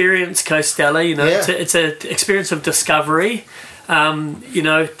experience, Coastella. It's an experience of discovery.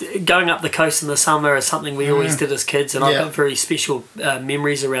 Going up the coast in the summer is something we always did as kids, and I've got very special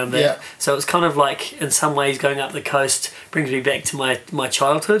memories around that. Yeah. So it's kind of like, in some ways, going up the coast brings me back to my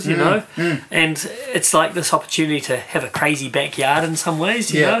childhood, and it's like this opportunity to have a crazy backyard in some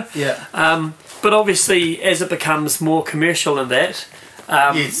ways, know. Yeah. But obviously, as it becomes more commercial in that,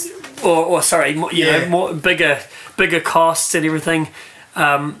 more bigger costs and everything.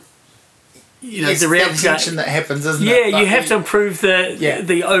 The reaction that happens, isn't it? Yeah, you have to improve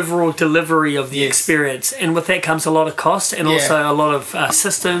the overall delivery of the experience, and with that comes a lot of cost and also a lot of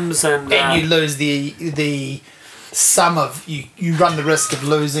systems, and you lose the some of you run the risk of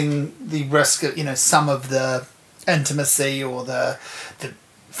losing the risk of some of the intimacy or the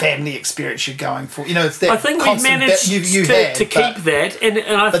family experience you're going for. It's that. I think we've managed to keep that, and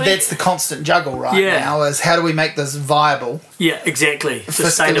I think that's the constant juggle now. Is how do we make this viable? Yeah, exactly.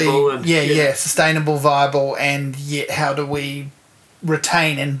 Sustainable. Sustainable, viable, and yet how do we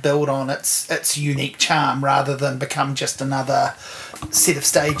retain and build on its unique charm rather than become just another set of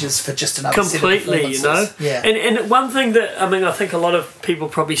stages for just another set of performances. And one thing that I think a lot of people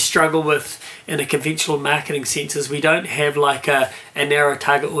probably struggle with in a conventional marketing sense is we don't have like a narrow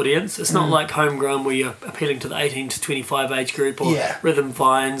target audience. It's not like Homegrown where you're appealing to the 18 to 25 age group, or Rhythm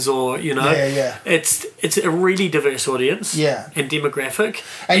Vines, or it's a really diverse audience and demographic,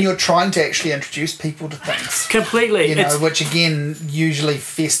 and you're trying to actually introduce people to things completely, which again usually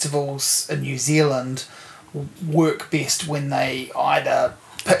festivals in New Zealand work best when they either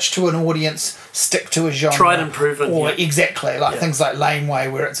pitch to an audience, stick to a genre, tried and proven, or exactly like things like Laneway,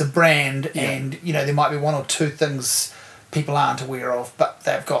 where it's a brand and there might be one or two things people aren't aware of, but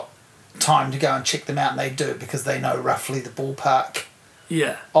they've got time to go and check them out, and they do because they know roughly the ballpark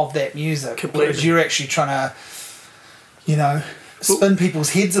of that music. Completely. Whereas you're actually trying to spin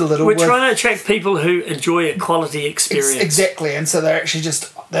people's heads a little. We're trying to attract people who enjoy a quality experience. Exactly, and so they're actually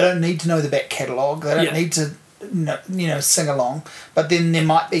they don't need to know the back catalogue. They don't need to sing along. But then there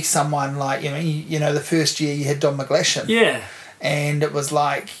might be someone like the first year you had Don McGlashan, and it was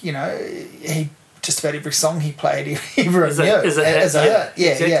like he just about every song he played everyone knew as a hit.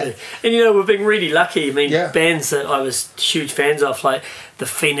 Exactly. And we've been really lucky. Bands that I was huge fans of, like the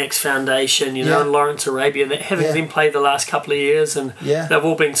Phoenix Foundation, and Lawrence Arabia, that having them play the last couple of years, and they've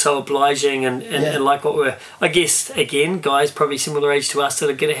all been so obliging and like what we're, I guess, again, guys probably similar age to us that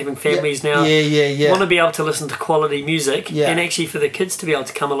are having families now, want to be able to listen to quality music, and actually for the kids to be able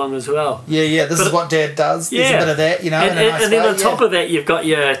to come along as well. This is what Dad does. There's a bit of that, and then on top of that, you've got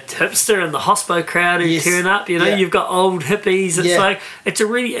your hipster and the hospo crowd who turn up, you've got old hippies. It's like, it's a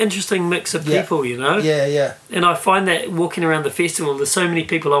really interesting mix of people, And I find that walking around the festival, there's so many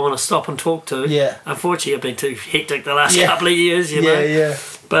people I want to stop and talk to. Unfortunately, I've been too hectic the last couple of years,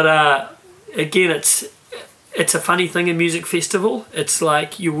 But again, it's a funny thing in music festival. It's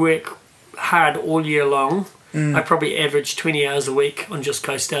like you work hard all year long. I probably average 20 hours a week on just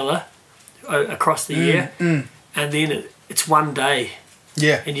Coastella across the year, and then it's one day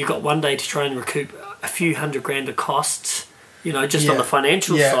Yeah. and you've got one day to try and recoup a few $100,000 of costs, just on the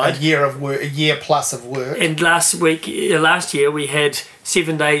financial Yeah, side. a year of work, a year plus of work. And last year we had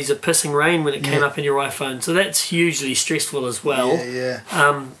 7 days of pissing rain when it came up in your iPhone, so that's hugely stressful as well. Yeah.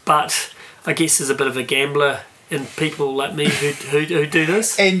 But I guess there's a bit of a gambler in people like me who do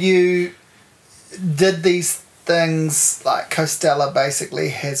this. And you did these things, like Costella basically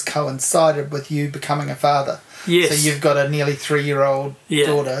has coincided with you becoming a father. Yes. So you've got a nearly 3-year-old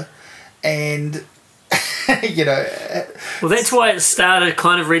daughter, and Well, that's why it started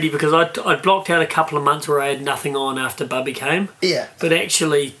kind of really, because I'd blocked out a couple of months where I had nothing on after Bubby came. Yeah. But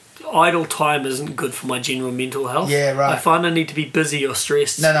actually, idle time isn't good for my general mental health. Yeah, right. I find I need to be busy or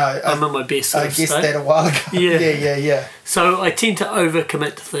stressed. No, I'm in my best sort I of guessed state. that a while ago. Yeah. So I tend to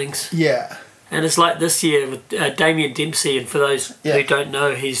overcommit to things. Yeah. And it's like this year with Damien Dempsey, and for those who don't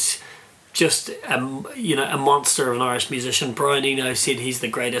know, he's just a monster of an Irish musician. Brian Eno said he's the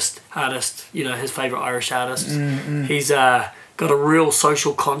greatest artist, his favourite Irish artist. He's got a real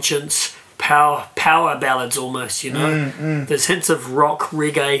social conscience, power ballads almost, There's hints of rock,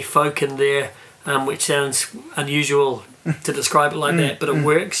 reggae, folk in there, which sounds unusual to describe it like that, but it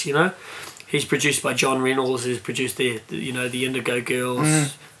works, He's produced by John Reynolds, who's produced the Indigo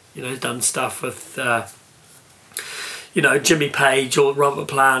Girls, done stuff with Jimmy Page or Robert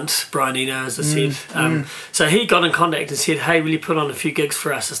Plant, Brian Eno, as I said. So he got in contact and said, hey, will you put on a few gigs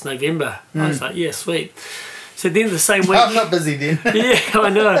for us this November? I was like, yeah, sweet. So then the same week... I'm not busy then. Yeah, I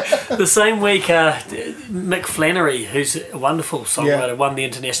know. The same week, Mick Flannery, who's a wonderful songwriter, won the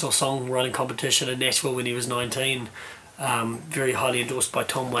International Songwriting Competition in Nashville when he was 19. Very highly endorsed by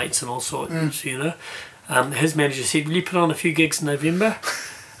Tom Waits and all sorts, his manager said, will you put on a few gigs in November?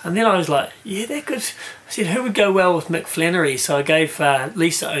 And then I was like, yeah, they're good. I said, who would go well with Mick Flannery? So I gave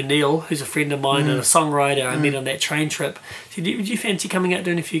Lisa O'Neill, who's a friend of mine and a songwriter I met on that train trip, I said, would you fancy coming out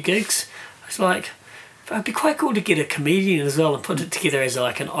doing a few gigs? I was like, it'd be quite cool to get a comedian as well and put it together as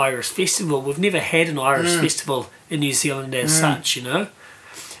like an Irish festival. We've never had an Irish festival in New Zealand as such, And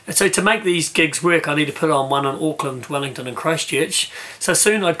so to make these gigs work, I need to put on one in Auckland, Wellington and Christchurch. So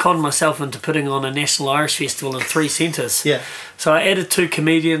soon I'd conned myself into putting on a National Irish Festival in 3 centres. Yeah. So I added 2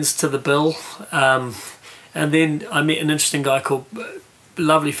 comedians to the bill. And then I met an interesting guy called,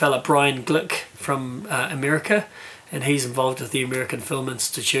 lovely fella, Brian Glick from America. And he's involved with the American Film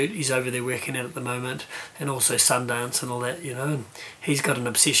Institute. He's over there working at the moment. And also Sundance and all that, And he's got an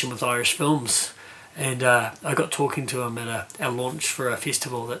obsession with Irish films. And I got talking to him at a launch for a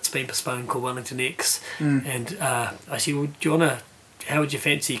festival that's been postponed called Wellington X. And I said, well, how would you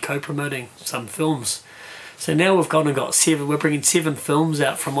fancy co-promoting some films? So now we've gone and got 7, we're bringing 7 films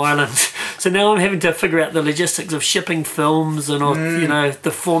out from Ireland. So now I'm having to figure out the logistics of shipping films and,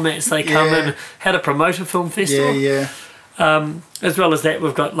 the formats they come in, how to promote a film festival. Yeah. As well as that,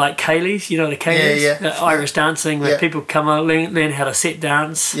 we've got like Kayleys, the Kayleys, Irish dancing, where people come and learn how to set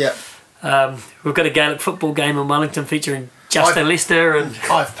dance. Yeah. We've got a Gaelic football game in Wellington featuring Justin Lester and...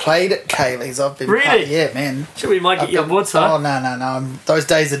 I've played at Kayleys. I've been... Really? Yeah, man. Sure, we might get you on board, sir. Oh, no. Those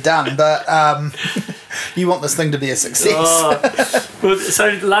days are done, but you want this thing to be a success. Well,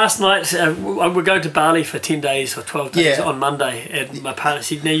 so last night, we're going to Bali for 10 days or 12 days on Monday, and my partner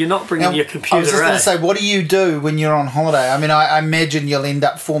said, now, you're not bringing your computer, I was just going to say, what do you do when you're on holiday? I mean, I imagine you'll end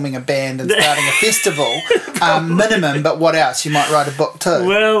up forming a band and starting a festival, minimum, but what else? You might write a book too.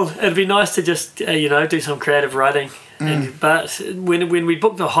 Well, it'd be nice to just, do some creative writing. But when we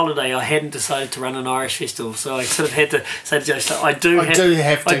booked the holiday, I hadn't decided to run an Irish festival, so I sort of had to say to Jo, so I do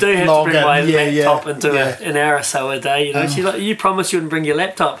have to bring my laptop and do an hour or so a day. She's like, you promised you wouldn't bring your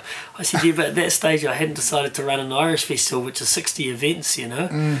laptop. I said, yeah, but at that stage I hadn't decided to run an Irish festival, which is 60 events,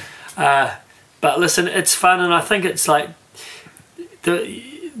 But listen, it's fun, and I think it's like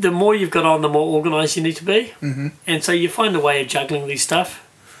the more you've got on, the more organised you need to be, and so you find a way of juggling these stuff.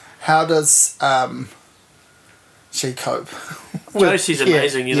 How does she cope? Josie's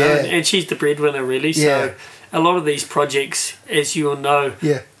amazing, and she's the breadwinner, really. So a lot of these projects, as you all know,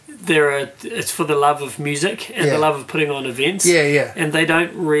 it's for the love of music and the love of putting on events. And they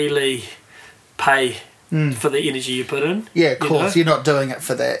don't really pay for the energy you put in. Yeah, of course. You're not doing it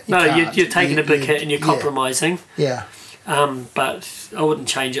for that. You're taking a big hit and you're compromising. Yeah. But I wouldn't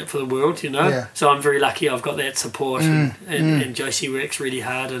change it for the world, So I'm very lucky I've got that support, and Josie works really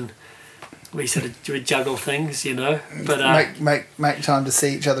hard, and we sort of juggle things, But make time to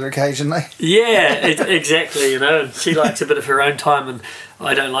see each other occasionally. Yeah, exactly, And she likes a bit of her own time, and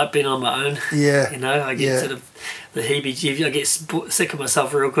I don't like being on my own. Yeah. I get sort of the heebie-jeebies. I get sick of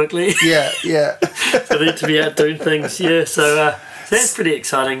myself real quickly. Yeah. So I need to be out doing things. Yeah. So that's pretty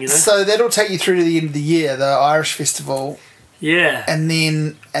exciting, So that'll take you through to the end of the year, the Irish Festival. Yeah. And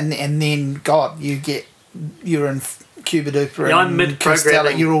then God, you're in Cuba Duper Yeah, I'm and mid-programming. Costello,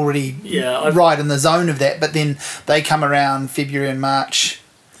 you're already right in the zone of that, but then they come around February and March.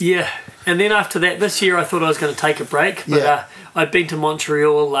 Yeah, and then after that, this year I thought I was going to take a break, but I'd been to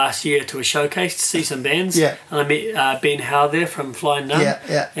Montreal last year to a showcase to see some bands, and I met Ben Howe there from Flying Nun,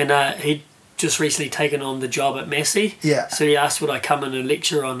 and he'd just recently taken on the job at Massey, so he asked would I come in and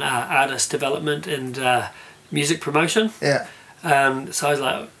lecture on artist development and music promotion. So I was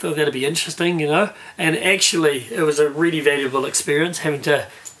like, thought that'd be interesting, you know. And actually, it was a really valuable experience having to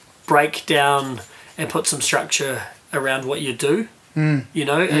break down and put some structure around what you do, you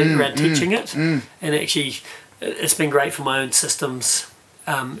know, around teaching it. And actually, it's been great for my own systems.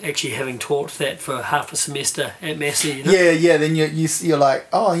 Actually, having taught that for half a semester at Massey. You know? Then you're like,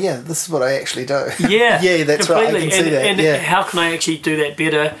 oh yeah, this is what I actually do. Yeah, that's completely. right. I can see that. And how can I actually do that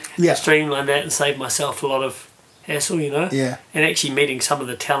better? Streamline that and save myself a lot of hassle, you know. And actually meeting some of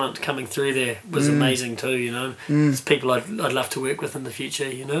the talent coming through there was amazing too, you know. It's people I'd love to work with in the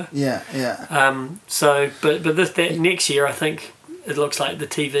future, you know. So but that next year I think it looks like the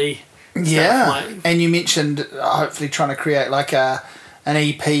TV stuff and you mentioned hopefully trying to create like an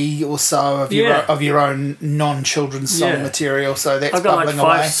EP or so of your own non-children's song material, so that's I've got bubbling like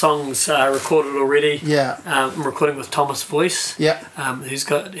 5 away. songs recorded already. I'm recording with Thomas Voice. He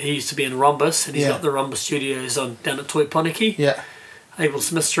used to be in Rhombus, and he's got the Rhombus studios down at Toiponiki, Abel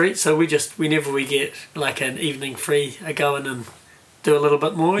Smith Street. So we just whenever we get like an evening free, I go in and do a little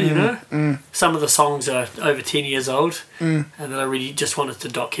bit more, you know. Some of the songs are over 10 years old, and then I really just wanted to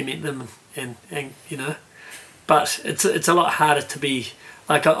document them and you know. But it's a lot harder to be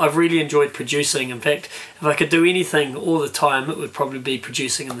like I've really enjoyed producing. In fact, if I could do anything all the time, it would probably be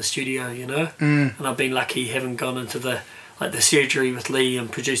producing in the studio, you know. And I've been lucky having gone into the surgery with Lee and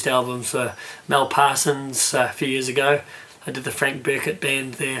produced albums for Mel Parsons a few years ago. I did the Frank Burkett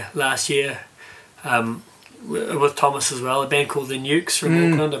band there last year with Thomas as well. A band called the Nukes from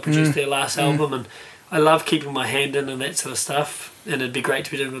Auckland. I produced their last album, and I love keeping my hand in and that sort of stuff. And it'd be great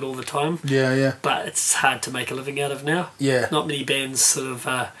to be doing it all the time. But it's hard to make a living out of now. Not many bands sort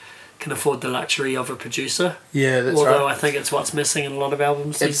of can afford the luxury of a producer. That's Although right. I think it's what's missing in a lot of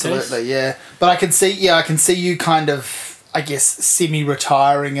albums these days. Absolutely, But I can see you kind of, I guess,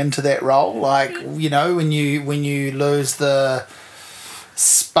 semi-retiring into that role. Like, you know, when you lose the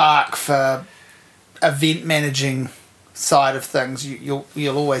spark for event managing side of things,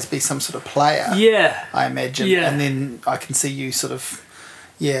 you'll always be some sort of player, I imagine, and then I can see you sort of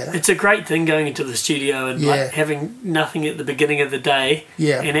it's a great thing going into the studio and like having nothing at the beginning of the day,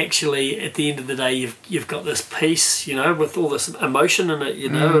 and actually at the end of the day you've got this piece, you know, with all this emotion in it, you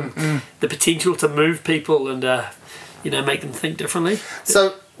know, and the potential to move people and you know, make them think differently.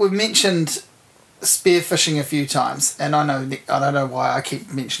 So we've mentioned spearfishing a few times, and I don't know why I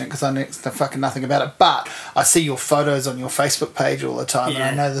keep mentioning it because I know fucking nothing about it, but I see your photos on your Facebook page all the time, and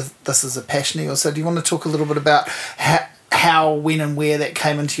I know that this is a passion of yours. So do you want to talk a little bit about how, when and where that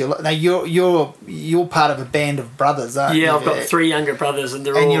came into your life? Now you're part of a band of brothers, aren't you? I've got 3 younger brothers, and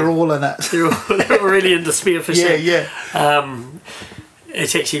you're all in it. They're all really into spearfishing.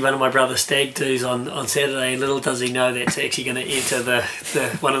 It's actually one of my brother's stag do's on Saturday. Little does he know that's actually going to enter the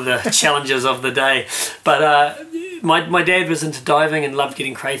one of the challenges of the day. But my dad was into diving and loved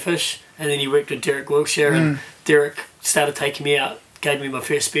getting crayfish, and then he worked with Derek Wilkshire, and Derek started taking me out, gave me my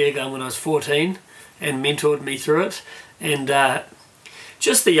first spear gun when I was 14, and mentored me through it. And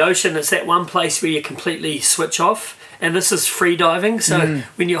just the ocean, it's that one place where you completely switch off, and this is free diving. So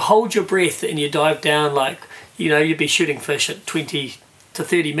when you hold your breath and you dive down, like, you know, you'd be shooting fish at 20 to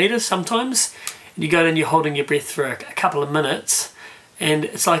 30 metres sometimes, and you go down, you're holding your breath for a couple of minutes, and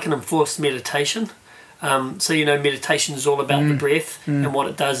it's like an enforced meditation. So, you know, meditation is all about the breath, and what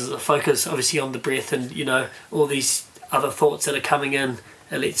it does is it focuses obviously on the breath, and, you know, all these other thoughts that are coming in,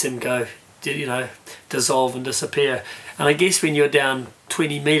 it lets them go, you know, dissolve and disappear. And I guess when you're down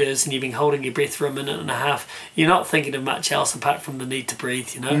 20 metres and you've been holding your breath for a minute and a half, you're not thinking of much else apart from the need to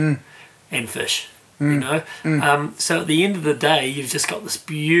breathe, you know, and fish. You know, so at the end of the day, you've just got this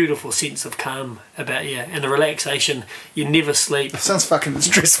beautiful sense of calm about you and a relaxation. You never sleep. It sounds fucking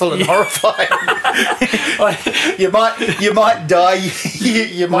stressful and horrifying. you might die.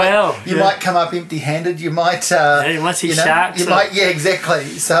 You might come up empty-handed. You might. You might see sharks. You might. Yeah, exactly.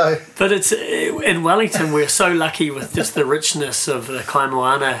 So. But it's in Wellington. We're so lucky with just the richness of the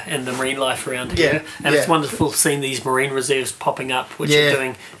kaimoana and the marine life around here, and it's wonderful seeing these marine reserves popping up, which are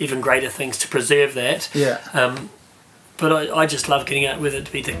doing even greater things to preserve that. But I just love getting out, whether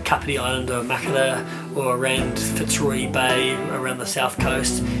it be to Kapiti Island or Makara or around Fitzroy Bay, around the south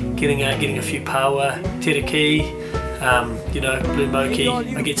coast, getting out, getting a few paua, tereki, You know, blue moki.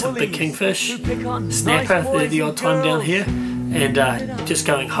 I get some big kingfish, snapper the odd time down here, and just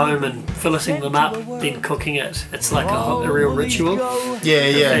going home and filleting them up, then cooking it. It's like a real ritual. Yeah,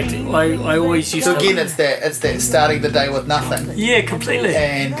 yeah. In fact, I always used So to... again, it's that starting the day with nothing. Yeah, completely.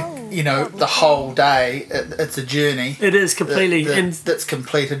 And, you know, the whole day, it's a journey. It is completely. That's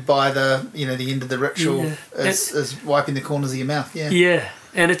completed by the end of the ritual is wiping the corners of your mouth. Yeah. Yeah.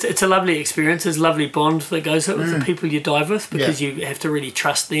 And it's a lovely experience. There's a lovely bond that goes with the people you dive with, because you have to really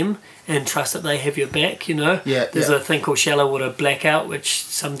trust them and trust that they have your back, you know. Yeah, There's a thing called shallow water blackout, which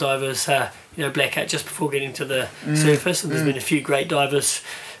some divers black out just before getting to the surface, and there's been a few great divers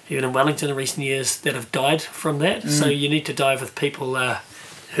even in Wellington in recent years that have died from that. So you need to dive with people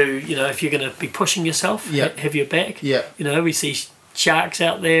who, you know, if you're going to be pushing yourself, have your back. Yeah. You know, we see sharks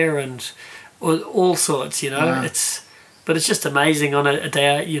out there and all sorts, you know. But it's just amazing on a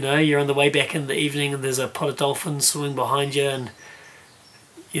day out, you know, you're on the way back in the evening and there's a pot of dolphins swimming behind you, and,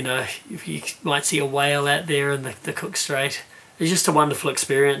 you know, you might see a whale out there in the Cook Strait. It's just a wonderful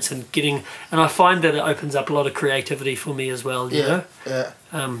experience, and I find that it opens up a lot of creativity for me as well, you know. Yeah.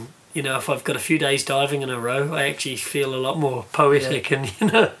 You know, if I've got a few days diving in a row, I actually feel a lot more poetic, and, you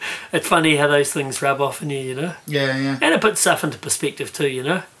know, it's funny how those things rub off on you, you know. Yeah, yeah. And it puts stuff into perspective too, you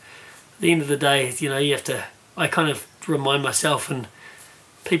know. At the end of the day, you know, I kind of remind myself, and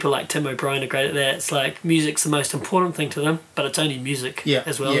people like Tim O'Brien are great at that. It's like music's the most important thing to them, but it's only music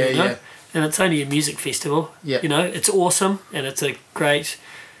as well, you know. And it's only a music festival. You know, it's awesome, and it's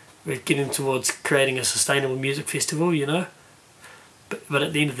we're getting towards creating a sustainable music festival, you know. But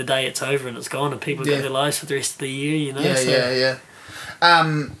at the end of the day, it's over and it's gone, and people go their lives for the rest of the year, you know.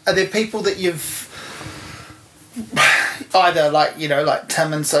 Are there people that you've either like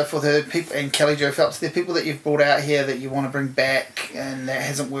Tim and so forth, people, and Kelly Jo Phelps, there are people that you've brought out here that you want to bring back and that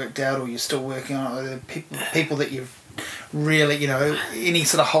hasn't worked out, or you're still working on it, or there are people that you've really, you know, any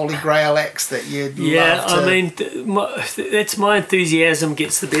sort of holy grail acts that you'd love to... I mean, that's my enthusiasm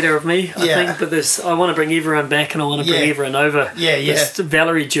gets the better of me, I think, but I want to bring everyone back, and I want to bring everyone over.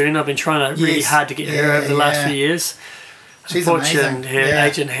 Valerie June, I've been trying really hard to get her over the last few years. She's unfortunately, amazing. her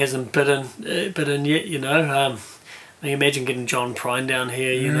agent hasn't bitten yet, you know. I mean, imagine getting John Prine down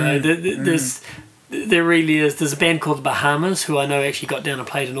here, you know. There really is. There's a band called the Bahamas, who I know actually got down and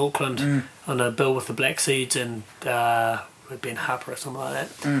played in Auckland on a bill with the Black Seeds and with Ben Harper or something like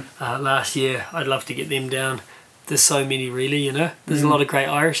that last year. I'd love to get them down. There's so many, really, you know. There's a lot of great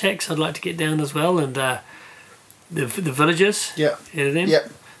Irish acts I'd like to get down as well, and the Villagers. Yeah. Heard of them?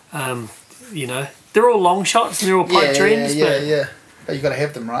 You know, they're all long shots and they're all pipe dreams. But you've got to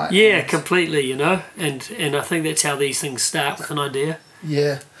have them, right? Yeah, completely, you know. And I think that's how these things start, with an idea.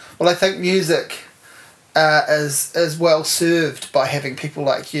 Yeah. Well, I think music is well served by having people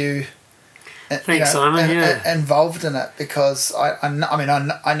like you. Thanks, Simon. Involved in it, because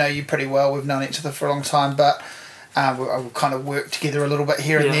I know you pretty well. We've known each other for a long time, but we kind of work together a little bit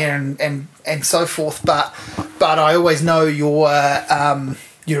here and there, and so forth. But I always know you're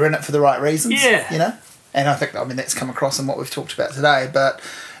in it for the right reasons. Yeah. You know, and I think that's come across in what we've talked about today. But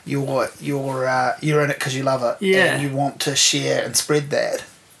you're in it because you love it. Yeah. And you want to share and spread that.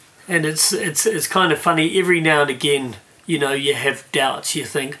 And it's kind of funny, every now and again, you know, you have doubts. You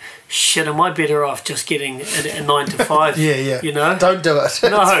think, shit, am I better off just getting a 9 to 5? You know, don't do it.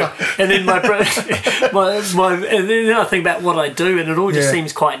 No. And then and then I think about what I do, and it all just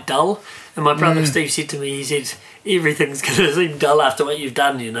seems quite dull. And my brother Steve said to me, he said, everything's going to seem dull after what you've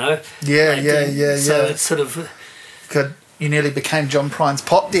done, you know. So it's sort of... Good. You nearly became John Prine's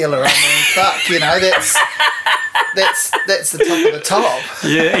pot dealer. I mean, fuck, you know, that's the top of the top.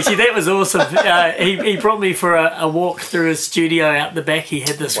 Yeah, actually, that was awesome. He brought me for a walk through his studio out the back. He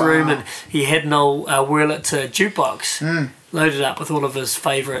had this room, and he had an old Wurlitzer jukebox loaded up with all of his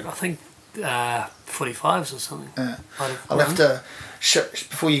favourite, I think, 45s or something. I'll have to...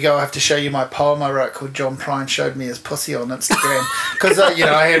 before you go, I have to show you my poem I wrote called John Prine Showed Me His Pussy on Instagram, because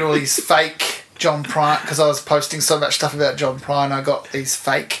I had all these fake John Prine, because I was posting so much stuff about John Prine. I got these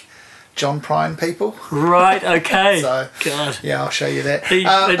fake John Prine people. Right. Okay. So God. Yeah, I'll show you that.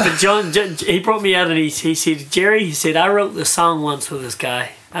 But John, he brought me out, and he said, Gerry, he said, I wrote the song once with this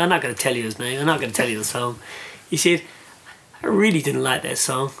guy. I'm not going to tell you his name. I'm not going to tell you the song. He said, I really didn't like that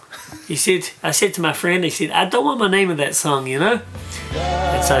song. He said, I said to my friend, he said, I don't want my name in that song, you know?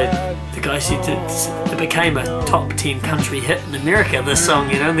 And so the guy said it became a top 10 country hit in America, this song,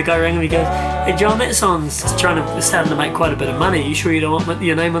 you know? And the guy rang him, he goes, hey John, that song's starting to make quite a bit of money. You sure you don't want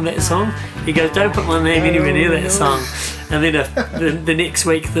your name on that song? He goes, don't put my name anywhere near that song. And then the next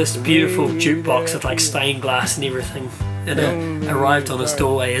week, this beautiful jukebox with like stained glass and everything and it arrived on his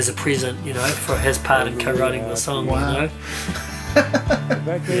doorway as a present, for his part in co-writing the song. Wow.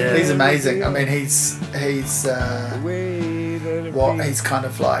 Yeah. He's amazing. I mean, he's he's kind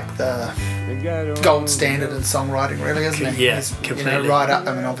of like the gold standard in songwriting, really, isn't he? Yeah, he's, completely. Right up.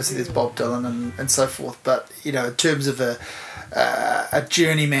 I mean, obviously there's Bob Dylan and so forth, but in terms of a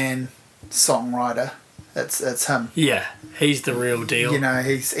journeyman songwriter, it's him. Yeah, he's the real deal.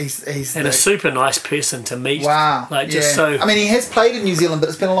 He's and a super nice person to meet. Wow. Just so. I mean, he has played in New Zealand, but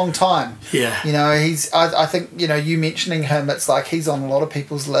it's been a long time. Yeah. I think you mentioning him, it's like he's on a lot of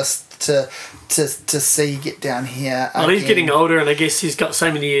people's list to see get down here. Well, he's getting older, and I guess he's got so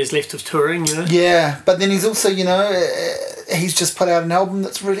many years left of touring. Yeah, but then he's also he's just put out an album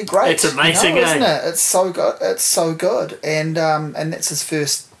that's really great. It's amazing, isn't it? It's so good. It's so good, and that's his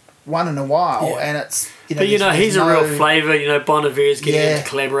first one in a while, and it's. But he's a real flavour. Bon Iver's getting him to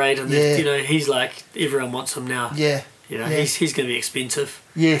collaborate, and he's like everyone wants him now. Yeah. He's going to be expensive.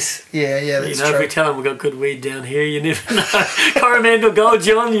 Yes. Yeah. That's true. If we tell him we've got good weed down here, you never know. Coromandel Gold,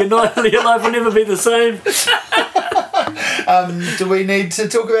 John, your life will never be the same. Do we need to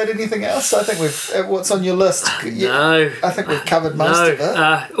talk about anything else? I think what's on your list? No. I think we've covered most of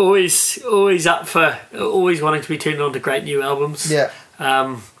it. Always up for always wanting to be turned on to great new albums. Yeah.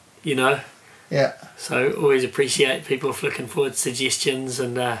 Yeah. So always appreciate people flicking forward suggestions,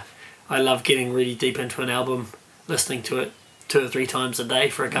 and I love getting really deep into an album, listening to it 2 or 3 times a day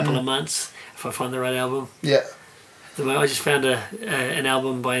for a couple of months if I find the right album. Yeah. I just found an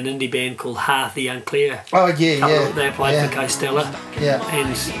album by an indie band called Hearth the Unclear. Oh yeah. They applied for Coastella. Yeah. And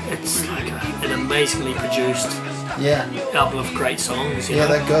it's like an amazingly produced album of great songs.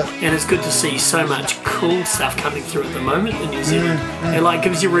 They're good. And it's good to see so much cool stuff coming through at the moment in New Zealand. It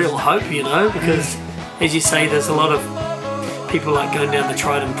gives you real hope, because as you say, there's a lot of people going down the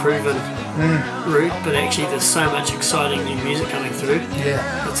tried and proven route, but actually there's so much exciting new music coming through.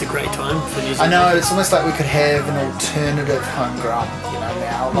 Yeah. It's a great time for New I Zealand. know, it's almost like we could have an alternative homegrown,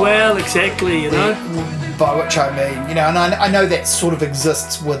 now. Well, exactly, By which I mean, and I know that sort of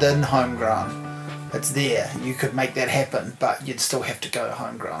exists within homegrown. It's there. You could make that happen, but you'd still have to go to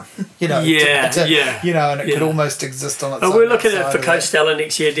homegrown. And it could almost exist on its own. We're looking at for Coastella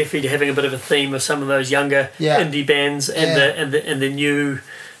next year, definitely having a bit of a theme of some of those younger indie bands and the new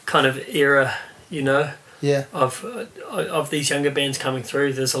kind of era, of these younger bands coming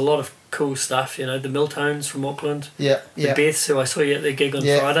through. There's a lot of cool stuff, the Milltones from Auckland, the Beths, who I saw you at their gig on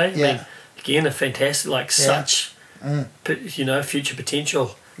Friday. I mean, again, a fantastic, such future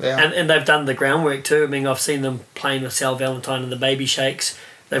potential. Yeah. And they've done the groundwork too. I mean, I've seen them playing with Sal Valentine and the Baby Shakes.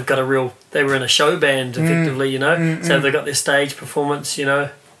 They've got they were in a show band effectively, so they've got their stage performance,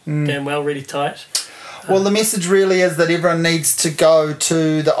 damn well, really tight. Well, the message really is that everyone needs to go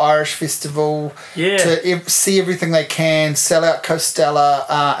to the Irish Festival to see everything they can, sell out Coastella,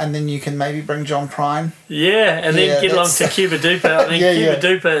 and then you can maybe bring John Prine. Yeah, and then get along to Cuba Duper. I mean, Cuba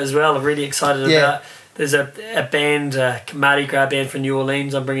Duper as well, I'm really excited about. There's a band, Mardi Gras band from New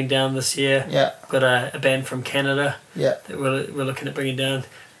Orleans I'm bringing down this year. Yeah. Got a band from Canada that we're looking at bringing down.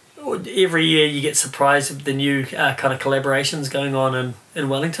 Every year you get surprised with the new kind of collaborations going on in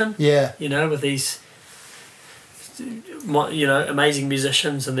Wellington. Yeah. With these amazing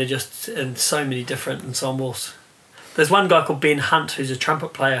musicians, and they're just in so many different ensembles. There's one guy called Ben Hunt who's a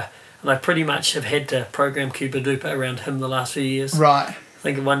trumpet player, and I pretty much have had to program Cuba Duper around him the last few years. Right. I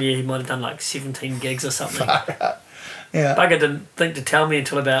think 1 year he might have done 17 gigs or something. Yeah. Bugger didn't think to tell me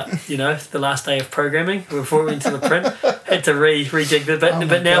until about, the last day of programming before we went to the print. Had to rejig the bit.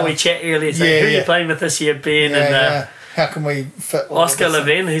 But now we chat earlier, saying, who are you playing with this year, Ben? And how can we fit Oscar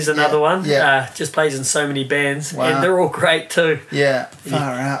Levin, who's another one, just plays in so many bands, and they're all great too. Yeah,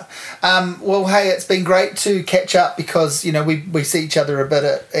 far out. Well, hey, it's been great to catch up because, we see each other a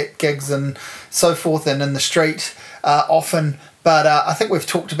bit at gigs and so forth and in the street often. But I think we've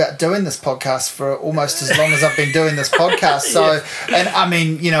talked about doing this podcast for almost as long as I've been doing this podcast. So, and I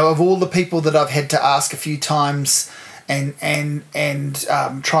mean, of all the people that I've had to ask a few times and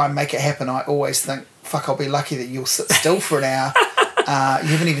try and make it happen, I always think, fuck, I'll be lucky that you'll sit still for an hour. You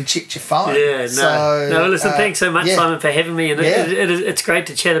haven't even checked your phone. Yeah, no. So, listen, thanks so much, Simon, for having me. And it's great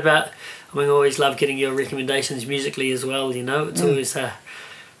to chat about. I mean, I always love getting your recommendations musically as well. It's always...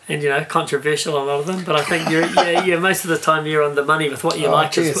 and controversial, a lot of them, but I think you're most of the time you're on the money with what you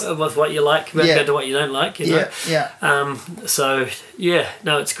like, with what you like compared to what you don't like. So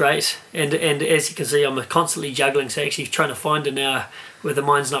it's great, and as you can see, I'm constantly juggling, so actually trying to find an hour where the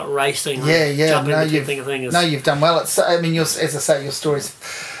mind's not racing. You've done well. It's, I mean, as I say, your story's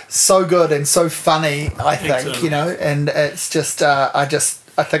so good and so funny. I think and it's just I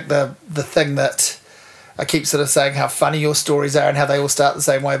think the thing that I keep sort of saying how funny your stories are and how they all start the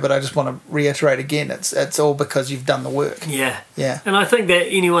same way, but I just want to reiterate again, it's all because you've done the work. Yeah. Yeah. And I think that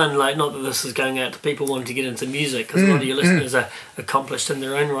anyone, like, not that this is going out to people wanting to get into music, because a lot of your listeners are accomplished in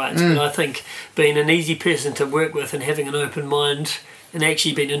their own rights, but I think being an easy person to work with and having an open mind and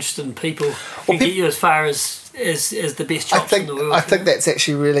actually being interested in people can get you as far as the best chops in the world. I think that's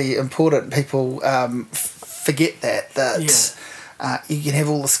actually really important. People forget that you can have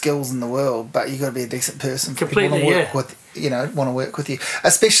all the skills in the world, but you've got to be a decent person for people to work with. Want to work with you,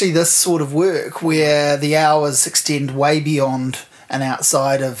 especially this sort of work where the hours extend way beyond and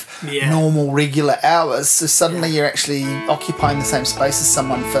outside of normal regular hours. So suddenly you're actually occupying the same space as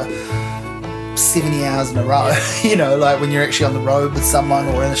someone for 70 hours in a row. Like when you're actually on the road with someone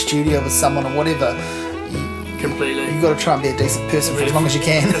or in a studio with someone or whatever. Completely. You've got to try and be a decent person for as long as you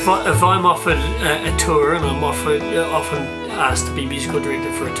can. If I'm offered a tour and I'm often asked to be musical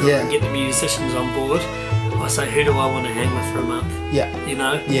director for a tour and get the musicians on board, I say, who do I want to hang with for a month? Yeah.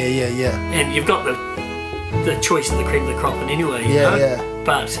 Yeah. And you've got the choice of the cream of the crop in anyway, you know? Yeah.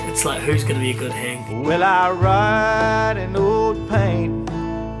 But it's like, who's going to be a good hang? Well, I ride an old paint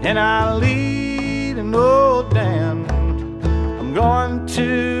and I lead an old Dan. I'm going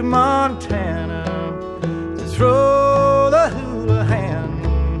to Montana to throw the hula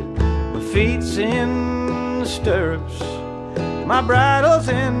hand. My feet's in the stirrups, my bridle's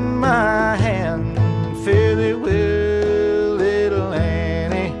in my hand. Fare thee well, little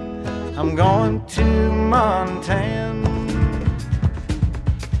Annie, I'm going to Montana.